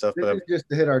backgrounds and stuff. This is just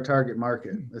to hit our target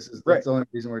market. That's the only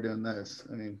reason we're doing this.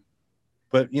 I mean,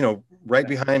 but right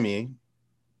behind me,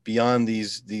 beyond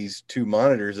these two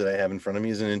monitors that I have in front of me,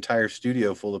 is an entire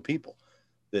studio full of people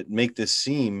that make this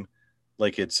seem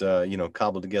like it's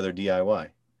cobbled together DIY.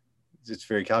 It's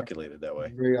very calculated that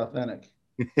way. Very authentic.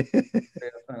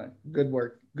 Very authentic. Good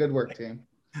work, team.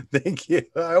 Thank you.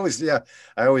 I always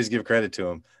give credit to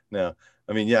him. Now,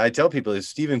 I mean, I tell people if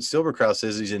Steven Silberkraus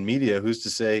says he's in media, who's to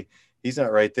say he's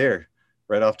not right there,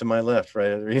 right off to my left,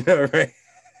 right? Right?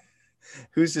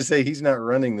 Who's to say he's not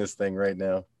running this thing right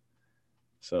now?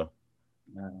 So,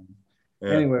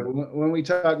 anyway, when we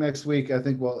talk next week, I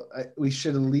think we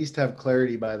should at least have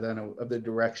clarity by then of the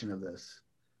direction of this.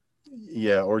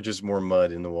 Yeah, or just more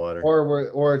mud in the water,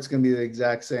 or it's going to be the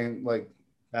exact same. Like,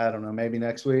 I don't know, maybe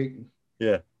next week.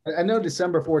 Yeah. I know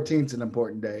December 14th is an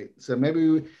important date, so maybe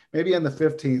on the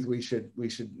 15th we should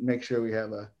make sure we have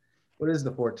what is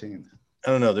the 14th? I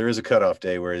don't know. There is a cutoff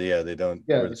day where they don't.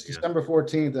 Yeah, it's December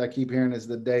 14th. I keep hearing is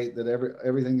the date that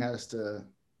everything has to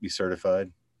be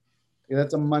certified. Yeah,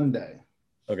 that's a Monday.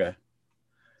 Okay.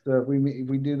 So if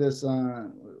we do this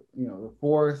on the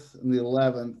 4th and the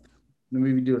 11th, then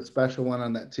maybe do a special one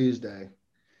on that Tuesday.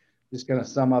 Just kind of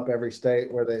sum up every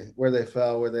state where they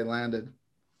fell, where they landed.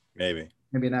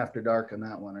 Maybe an after dark on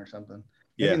that one or something.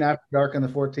 Maybe an after dark on the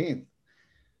 14th.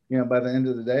 By the end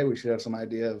of the day, we should have some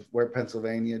idea of where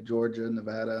Pennsylvania, Georgia,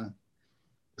 Nevada,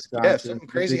 Wisconsin. Yeah, if something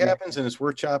crazy happens and it's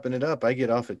worth chopping it up, I get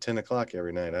off at 10 o'clock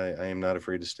every night. I am not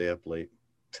afraid to stay up late.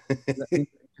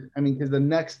 I mean, because the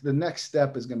next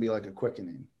step is going to be like a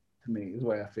quickening to me, is the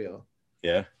way I feel.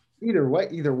 Yeah. Either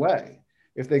way,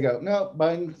 if they go, no,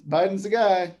 Biden's the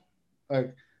guy,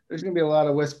 like there's going to be a lot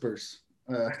of whispers.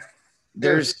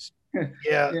 There's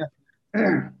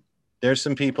there's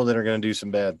some people that are going to do some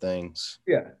bad things.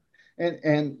 Yeah,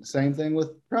 and same thing with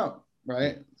Trump,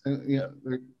 right? They're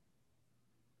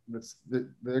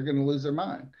going to lose their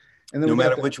mind. And then no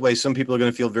matter which way, some people are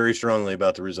going to feel very strongly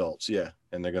about the results. Yeah,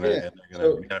 and they're going to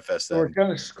manifest that. So we're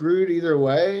kind of screwed either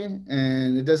way,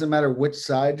 and it doesn't matter which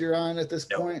side you're on at this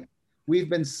point. We've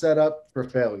been set up for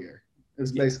failure.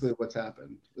 Is basically what's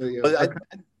happened.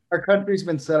 Our country's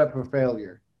been set up for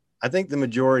failure. I think the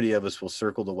majority of us will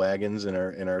circle the wagons in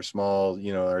our small,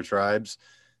 our tribes,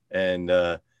 and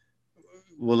we'll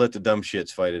let the dumb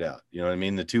shits fight it out. You know what I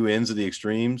mean? The two ends of the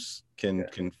extremes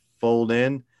can fold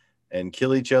in and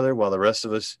kill each other, while the rest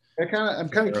of us. I'm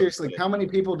kind of curious, like how many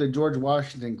people did George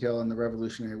Washington kill in the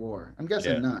Revolutionary War? I'm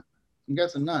guessing none. I'm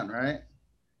guessing none, right?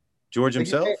 George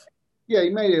himself? He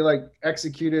may have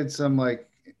executed some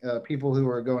people who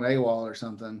were going AWOL or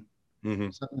something.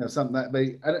 Mm-hmm. Something that, but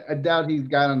I doubt he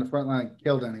got on the front line and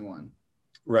killed anyone.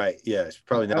 Right. Yeah. It's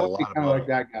probably not a lot. Kind of like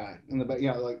that guy in the back.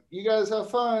 Like you guys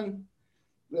have fun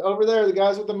over there. The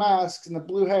guys with the masks and the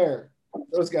blue hair.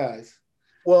 Those guys.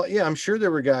 Well, yeah, I'm sure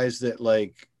there were guys that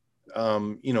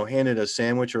handed a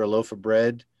sandwich or a loaf of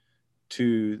bread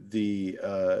to the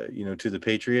to the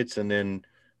Patriots, and then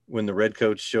when the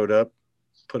Redcoats showed up,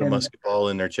 put a musket ball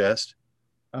in their chest.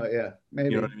 Oh yeah, maybe.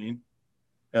 You know what I mean?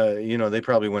 They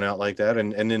probably went out like that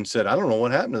and then said, I don't know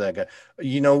what happened to that guy.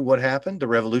 You know what happened? The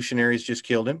revolutionaries just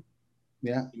killed him.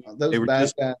 Yeah. They were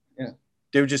bad guys. Yeah.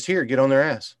 They were just here, get on their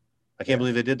ass. I can't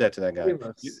believe they did that to that guy.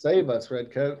 Save us,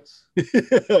 Redcoats. Yeah.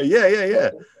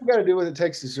 We got to do what it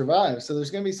takes to survive. So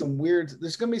there's going to be some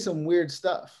weird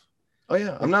stuff. Oh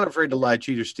yeah, I'm Like, not afraid to lie,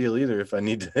 cheat, or steal either if I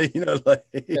need to. Like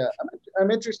yeah, I'm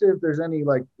interested if there's any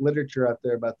like literature out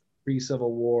there about the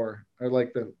pre-Civil War or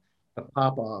like the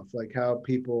pop off, like how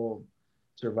people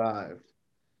survived.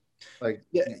 Like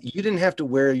yeah, you didn't have to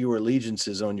wear your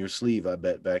allegiances on your sleeve. I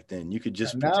bet back then you could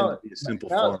just pretend to now, be a simple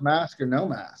now it's farmer. mask or no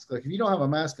mask. Like if you don't have a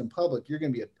mask in public, you're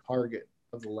going to be a target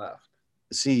of the left.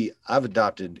 See, I've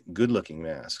adopted good-looking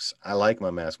masks. I like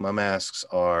my mask. My masks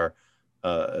are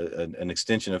an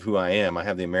extension of who I am. I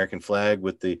have the American flag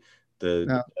with the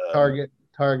No, target.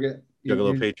 Juggalo You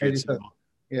made Patriot yourself, symbol.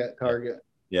 yeah, Yeah, target.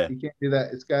 yeah, You can't do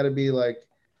that. It's got to be like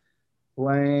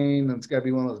plain. And it's got to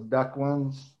be one of those duck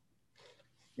ones.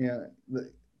 Yeah,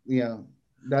 you know,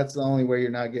 that's the only way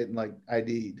you're not getting like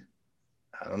ID'd.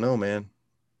 I don't know, man.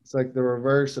 It's like the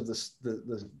reverse of the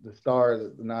star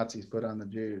that the Nazis put on the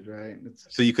Jews, right? It's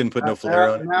So you couldn't put no flair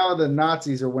on now the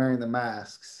Nazis are wearing the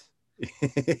masks.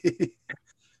 it.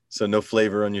 So no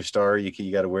flavor on your star. You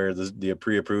got to wear the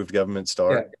pre-approved government Yeah,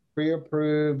 star.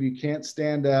 pre-approved. You can't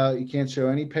stand out. You can't show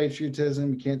any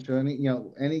patriotism. You can't show any,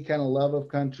 any kind of love of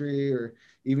country or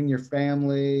even your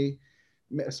family.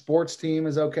 A sports team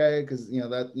is okay because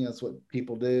that's what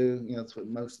people do. That's what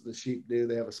most of the sheep do.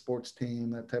 They have a sports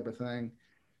team, that type of thing.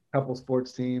 Couple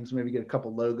sports teams, maybe get a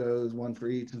couple logos, one for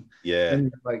each. And Yeah, then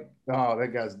you're like, oh,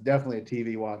 that guy's definitely a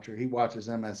TV watcher. He watches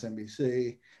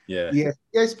MSNBC. yeah,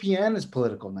 ESPN is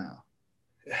political now.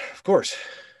 of course.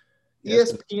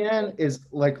 Yes, ESPN is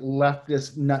like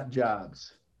leftist nut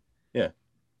jobs. yeah, of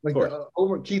Like course.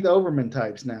 the Keith Overman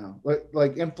types now,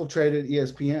 like infiltrated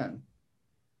ESPN.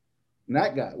 And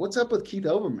that guy, what's up with Keith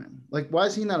Overman? Like, why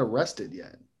is he not arrested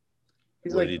yet?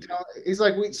 He's What like, did he do? he's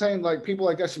like saying like people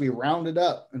like us should be rounded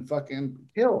up and fucking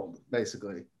killed,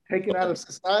 basically taken out of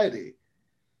society.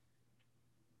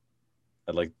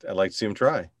 I'd like to see him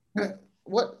try.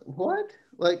 What?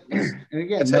 Like, and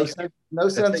again, That's no, how you, no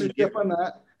that's how you censorship get on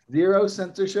that. Zero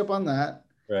censorship on that.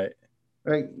 right.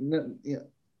 Right? No, yeah.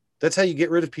 That's how you get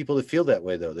rid of people that feel that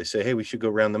way, though. They say, "Hey, we should go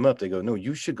round them up." They go, "No,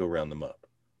 you should go round them up."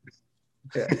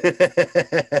 Yeah.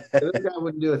 This guy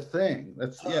wouldn't do a thing.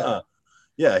 That's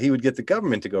Yeah, he would get the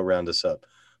government to go round us up.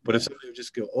 But if Yeah. somebody would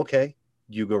just go, "Okay,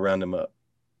 you go round them up.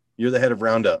 You're the head of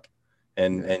Roundup,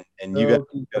 and Yeah. and you got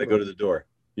to go to the door.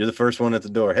 You're the first one at the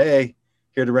door. Hey,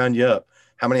 here to round you up.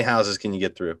 How many houses can you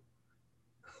get through?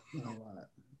 Not a lot.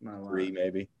 Not a lot. 3,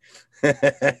 maybe."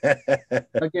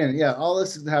 Again, yeah, all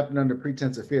this has happened under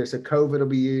pretense of fear. So COVID will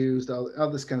be used, all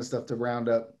this kind of stuff to round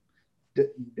up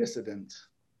dissidents.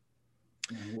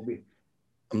 We'll be,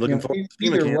 I'm looking forward to FEMA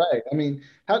either camp. way. I mean,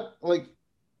 how like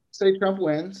say Trump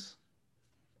wins,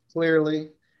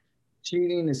 clearly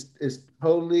cheating is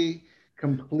totally,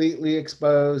 completely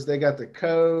exposed. They got the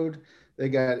code, they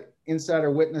got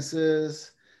insider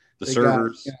witnesses, The they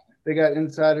servers. they got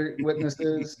insider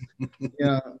witnesses,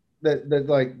 that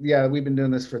like, yeah, we've been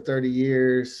doing this for 30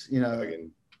 years,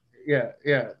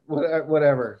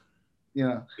 whatever,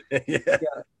 Yeah. yeah.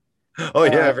 Oh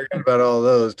yeah, I forgot about all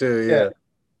those too. Yeah, Yeah.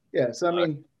 yeah. So I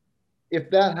mean, if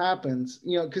that happens,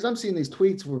 because I'm seeing these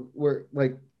tweets where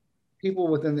like people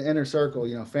within the inner circle,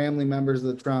 family members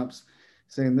of the Trumps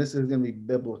saying this is going to be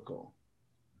biblical,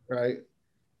 right?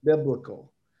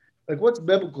 Biblical. Like, what's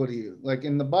biblical to you? Like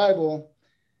in the Bible,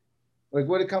 like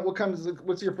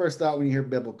what's your first thought when you hear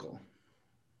biblical?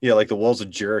 Yeah, like the walls of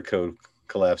Jericho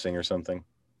collapsing or something.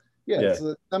 Yeah, Yeah. it's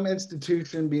some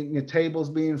institution being, tables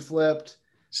being flipped,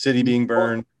 City being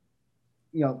burned.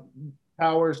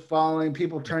 Towers falling,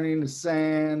 people turning to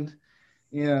sand,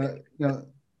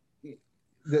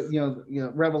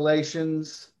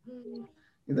 Revelations,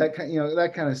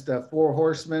 that kind of stuff. 4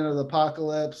 horsemen of the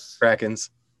apocalypse. Krakens.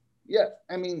 Yeah,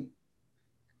 I mean,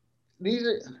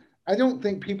 I don't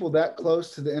think people that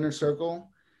close to the inner circle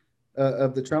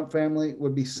of the Trump family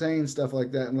would be saying stuff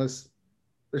like that unless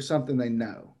there's something they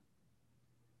know.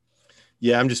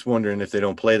 Yeah, I'm just wondering if they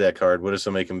don't play that card, what if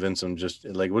somebody convince them? Just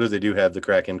like, what if they do have the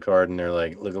Kraken card and they're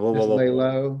like, look, whoa, Just lay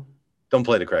low. Don't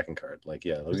play the Kraken card. Like,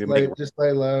 yeah, Just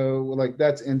lay low. Like,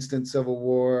 that's instant civil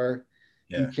war.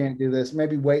 Yeah. You can't do this.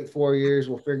 Maybe wait 4 years.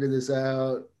 We'll figure this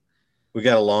out. We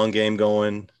got a long game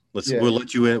going. We'll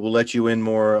let you in. We'll let you in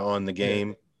more on the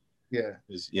game. Yeah.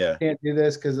 Yeah. Can't do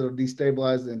this because it'll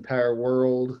destabilize the entire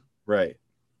world. Right.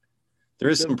 There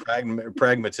is some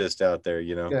pragmatist out there,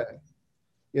 Yeah.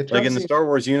 Like in the Star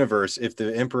Wars universe, if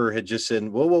the Emperor had just said,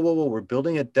 whoa, we're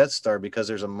building a Death Star because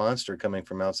there's a monster coming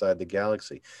from outside the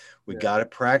galaxy. We got to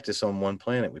practice on one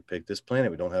planet. We picked this planet.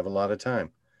 We don't have a lot of time.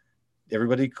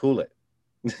 Everybody cool it.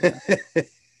 Yeah.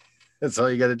 That's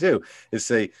all you got to do is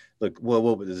say, look,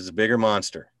 whoa, this is a bigger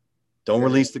monster. Don't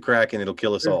release the Kraken. It'll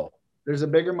kill us all. There's a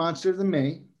bigger monster than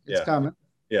me. It's coming.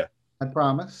 Yeah. I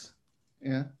promise.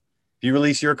 Yeah. If you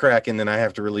release your Kraken, then I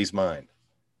have to release mine.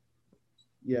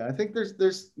 Yeah, I think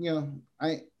there's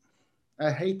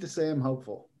I hate to say I'm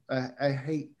hopeful. I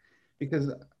hate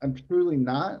because I'm truly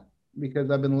not, because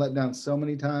I've been let down so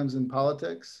many times in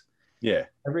politics. Yeah.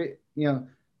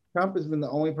 Trump has been the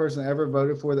only person I ever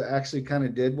voted for that actually kind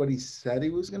of did what he said he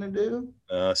was going to do.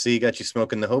 See, got you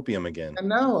smoking the hopium again. I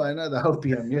know the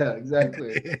opium. Yeah,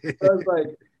 exactly. I was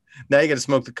like, now you got to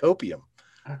smoke the copium.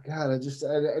 oh God,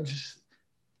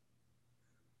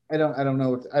 I don't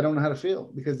know. I don't know how to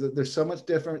feel because there's so much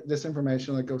different disinformation,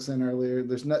 like I was saying earlier.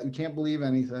 You can't believe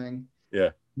anything.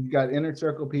 Yeah. You've got inner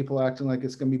circle people acting like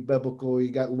it's going to be biblical.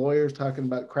 You got lawyers talking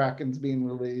about Krakens being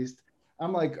released.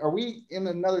 I'm like, are we in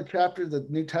another chapter of the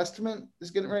New Testament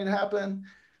is getting ready to happen?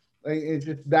 Like,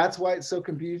 that's why it's so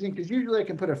confusing, because usually I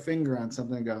can put a finger on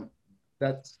something and go,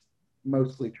 that's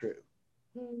mostly true.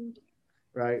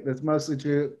 Right? That's mostly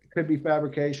true. It could be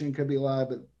fabrication, could be a lie,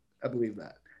 but I believe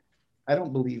that. I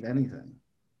don't believe anything.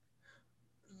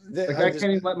 Like I can't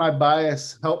even let my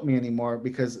bias help me anymore,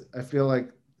 because I feel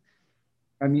like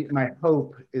my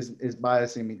hope is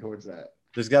biasing me towards that.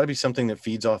 There's got to be something that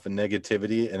feeds off of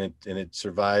negativity, and it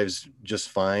survives just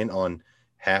fine on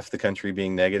half the country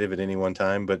being negative at any one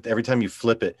time. But every time you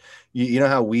flip it, you know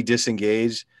how we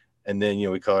disengage, and then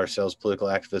we call ourselves Political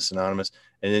Activists Anonymous,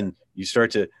 and then you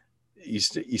start to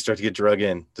get drug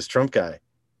in. This Trump guy,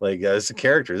 like, this is a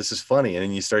character, this is funny, and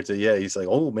then you start to he's like,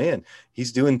 oh man,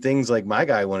 he's doing things like my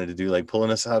guy wanted to do, like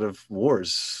pulling us out of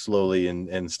wars slowly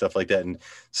and stuff like that, and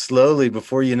slowly,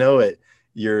 before you know it,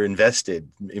 you're invested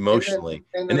emotionally,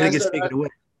 and then it gets taken away.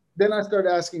 Then I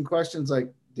started asking questions like,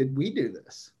 did we do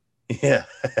this? Yeah.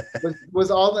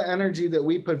 was all the energy that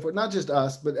we put forth, not just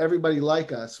us, but everybody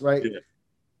like us, right? Yeah.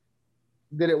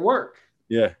 Did it work?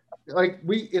 Yeah. Like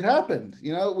it happened,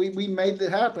 we made it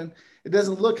happen. It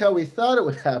doesn't look how we thought it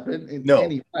would happen in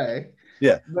any way.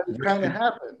 Yeah. But it kind of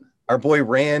happened. Our boy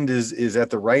Rand is at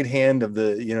the right hand of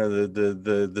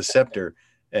the, the scepter,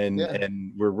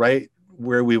 and we're right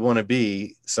where we want to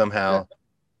be somehow.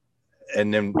 Yeah.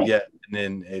 And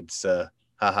then it's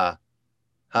haha,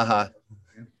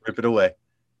 rip it away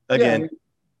again.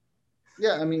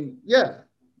 Yeah,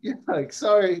 like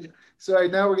sorry,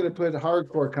 now we're gonna put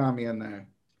hardcore commie in there.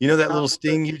 That little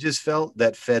sting you just felt,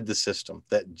 that fed the system,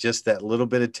 that little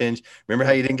bit of tinge. Remember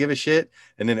how you didn't give a shit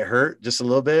and then it hurt just a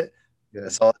little bit? Yeah.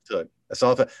 That's all it took. That's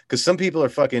all. Because some people are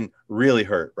fucking really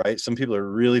hurt, right? Some people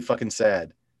are really fucking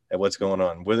sad at what's going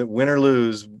on. Win or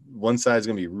lose, one side's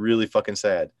gonna be really fucking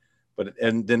sad.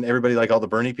 And then everybody, like all the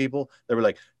Bernie people, they were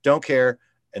like, don't care,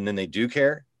 and then they do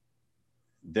care.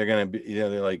 They're gonna be,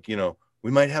 they're like,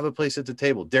 we might have a place at the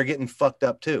table. They're getting fucked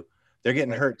up too. They're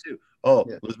getting hurt too. Oh,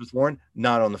 yeah. Elizabeth Warren,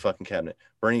 not on the fucking cabinet.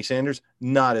 Bernie Sanders,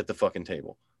 not at the fucking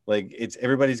table. Like,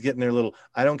 everybody's getting their little,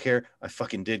 I don't care. I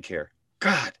fucking did care.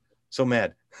 God, so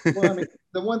mad. Well,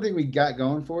 the one thing we got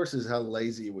going for us is how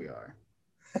lazy we are.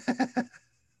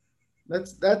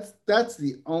 That's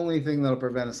the only thing that'll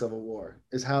prevent a civil war,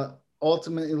 is how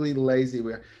ultimately lazy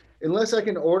we are. Unless I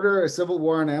can order a civil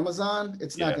war on Amazon,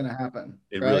 it's not going to happen.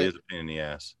 It really is a pain in the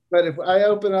ass. But if I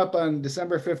open up on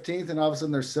December 15th and all of a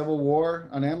sudden there's civil war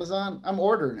on Amazon, I'm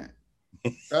ordering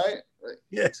it. Right?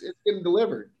 Yeah. It's getting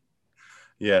delivered.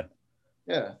 Yeah.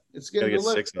 Yeah. It's getting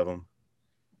delivered. 6 of them.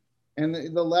 And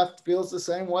the left feels the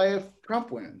same way if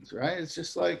Trump wins, right? It's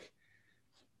just like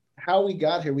how we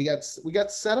got here. We got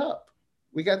set up.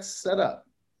 We got set up.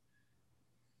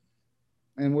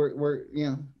 And we're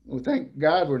thank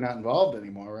God we're not involved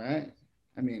anymore, right?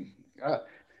 I mean, God,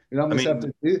 we'd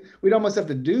almost have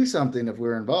to do something if we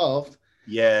were involved.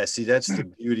 Yeah, see, that's the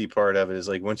beauty part of it, is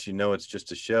like, once it's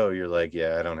just a show, you're like,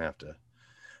 yeah, I don't have to.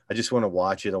 I just want to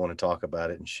watch it. I want to talk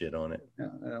about it and shit on it. Yeah,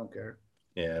 I don't care.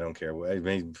 Yeah, I don't care.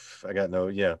 I got no.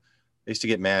 Yeah, I used to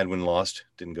get mad when Lost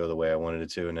didn't go the way I wanted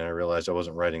it to, and then I realized I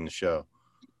wasn't writing the show.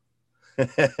 I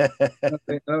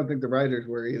don't think the writers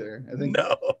were either. I think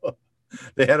no.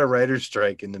 They had a writer's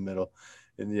strike in the middle,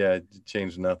 and it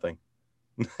changed nothing.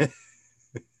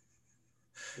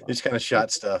 Just kind of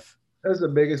shot stuff. That was the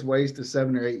biggest waste of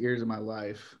 7 or 8 years of my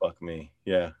life. Fuck me.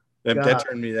 Yeah. That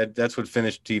turned me, that's what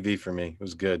finished TV for me. It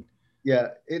was good. Yeah.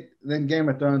 Then Game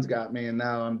of Thrones got me, and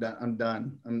now I'm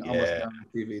done. I'm almost done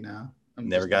with TV now.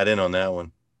 Never got in on that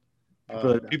one.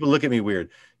 People look at me weird.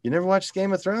 You never watched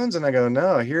Game of Thrones? And I go,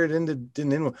 no, I hear it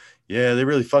didn't end well. Yeah, they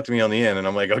really fucked me on the end. And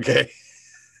I'm like, okay.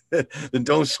 Then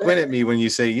don't squint at me when you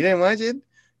say you didn't watch it.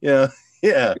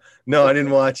 Yeah. No, I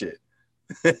didn't watch it.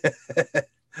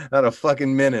 Not a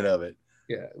fucking minute of it.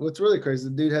 Yeah. What's really crazy,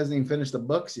 the dude hasn't even finished the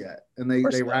books yet. And they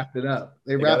wrapped it up.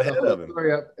 They wrapped the whole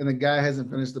story up, and the guy hasn't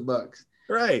finished the books.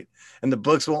 Right. And the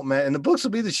books won't matter. And the books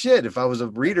will be the shit if I was a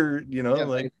reader,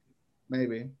 like.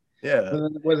 Maybe. Yeah,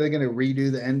 What are they going to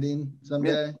redo the ending yeah.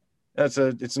 someday?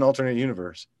 It's an alternate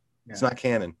universe. Yeah. It's not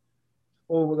canon.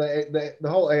 Well, the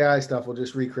whole AI stuff will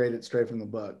just recreate it straight from the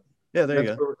book. Yeah, there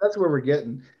you go. That's where we're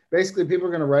getting. Basically, people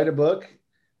are going to write a book.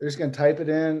 They're just going to type it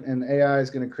in, and AI is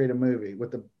going to create a movie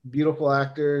with the beautiful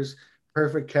actors,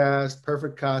 perfect cast,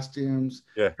 perfect costumes,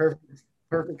 Yeah.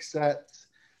 perfect sets.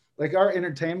 Like our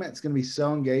entertainment is going to be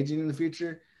so engaging in the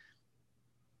future.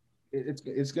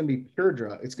 It's going to be pure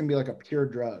drug. It's going to be like a pure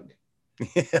drug.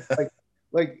 Yeah.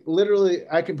 Like literally,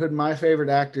 I can put my favorite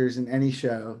actors in any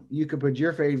show. You could put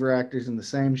your favorite actors in the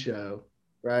same show,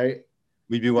 right?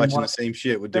 We'd be And watching the watch same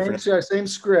shit with same different. show, same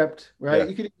script, right? Yeah.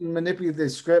 You could even manipulate the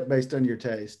script based on your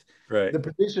taste. Right. The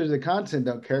producers of the content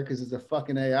don't care because it's a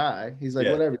fucking AI. He's like,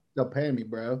 Yeah. whatever, they'll pay me,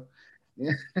 bro.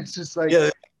 Yeah, it's just like, Yeah.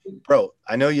 Bro,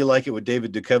 I know you like it with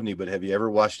David Duchovny, but have you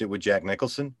ever watched it with Jack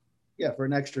Nicholson? yeah, for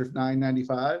an extra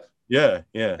 $9.95. Yeah.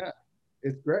 Yeah. Yeah,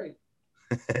 it's great.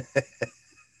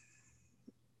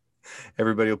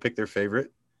 Everybody will pick their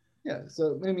favorite. Yeah.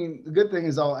 So I mean, the good thing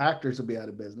is all actors will be out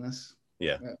of business.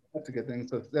 Yeah. Yeah, that's a good thing.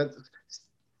 So that's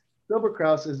Silver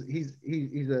Krause is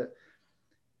he's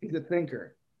a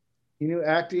thinker. He knew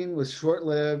acting was short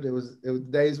lived. It was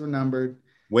days were numbered.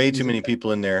 Way He's too a, many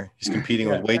people in there. He's competing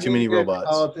yeah. with way I too need to many get into robots.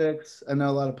 politics. I know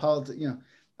a lot of politics.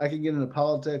 I can get into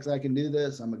politics. I can do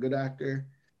this. I'm a good actor,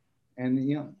 and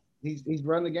he's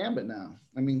run the gambit now.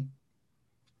 I mean,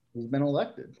 he's been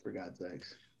elected for God's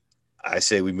sakes. I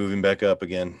say we move him back up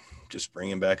again. Just bring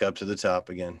him back up to the top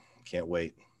again. Can't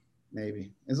wait.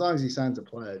 Maybe as long as he signs a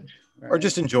pledge, right? Or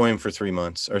just enjoy him for 3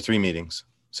 months or 3 meetings,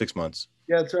 6 months.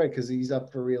 Yeah, that's right. Because he's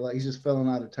up for real. He's just filling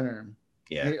out a term.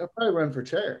 Yeah. He'll probably run for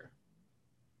chair.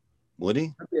 Would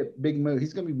he? That'd be a big move.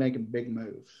 He's going to be making big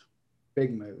moves.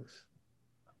 Big moves.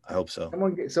 I hope so.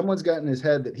 Someone's got in his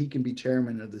head that he can be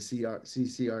chairman of the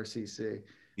CCRCC.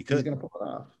 He could. He's going to pull it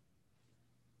off.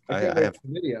 I can't wait have for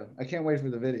the video. I can't wait for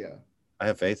the video. I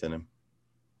have faith in him.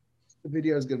 The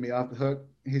video is going to be off the hook.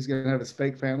 He's going to have his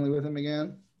fake family with him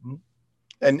again.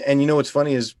 And you know what's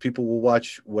funny is people will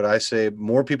watch what I say.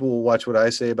 More people will watch what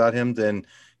I say about him than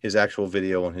his actual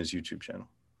video on his YouTube channel.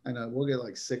 I know we'll get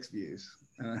like 6 views.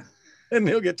 And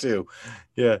he'll get 2.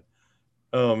 Yeah.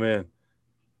 Oh man.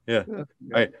 Yeah. All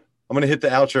right. I'm gonna hit the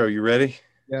outro. You ready?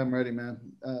 Yeah, I'm ready, man.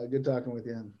 Good talking with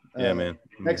you. Yeah, man.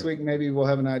 Next week, maybe we'll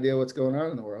have an idea what's going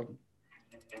on in the world.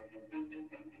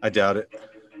 I doubt it.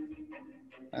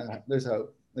 There's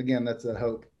hope. Again, that's a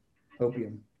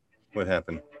hopium. What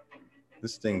happened?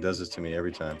 This thing does this to me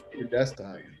every time. Your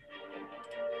desktop.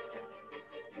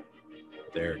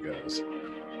 There it goes.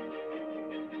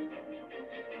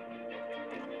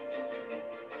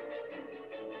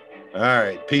 All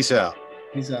right. Peace out.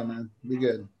 Peace out, man. Be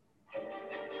good.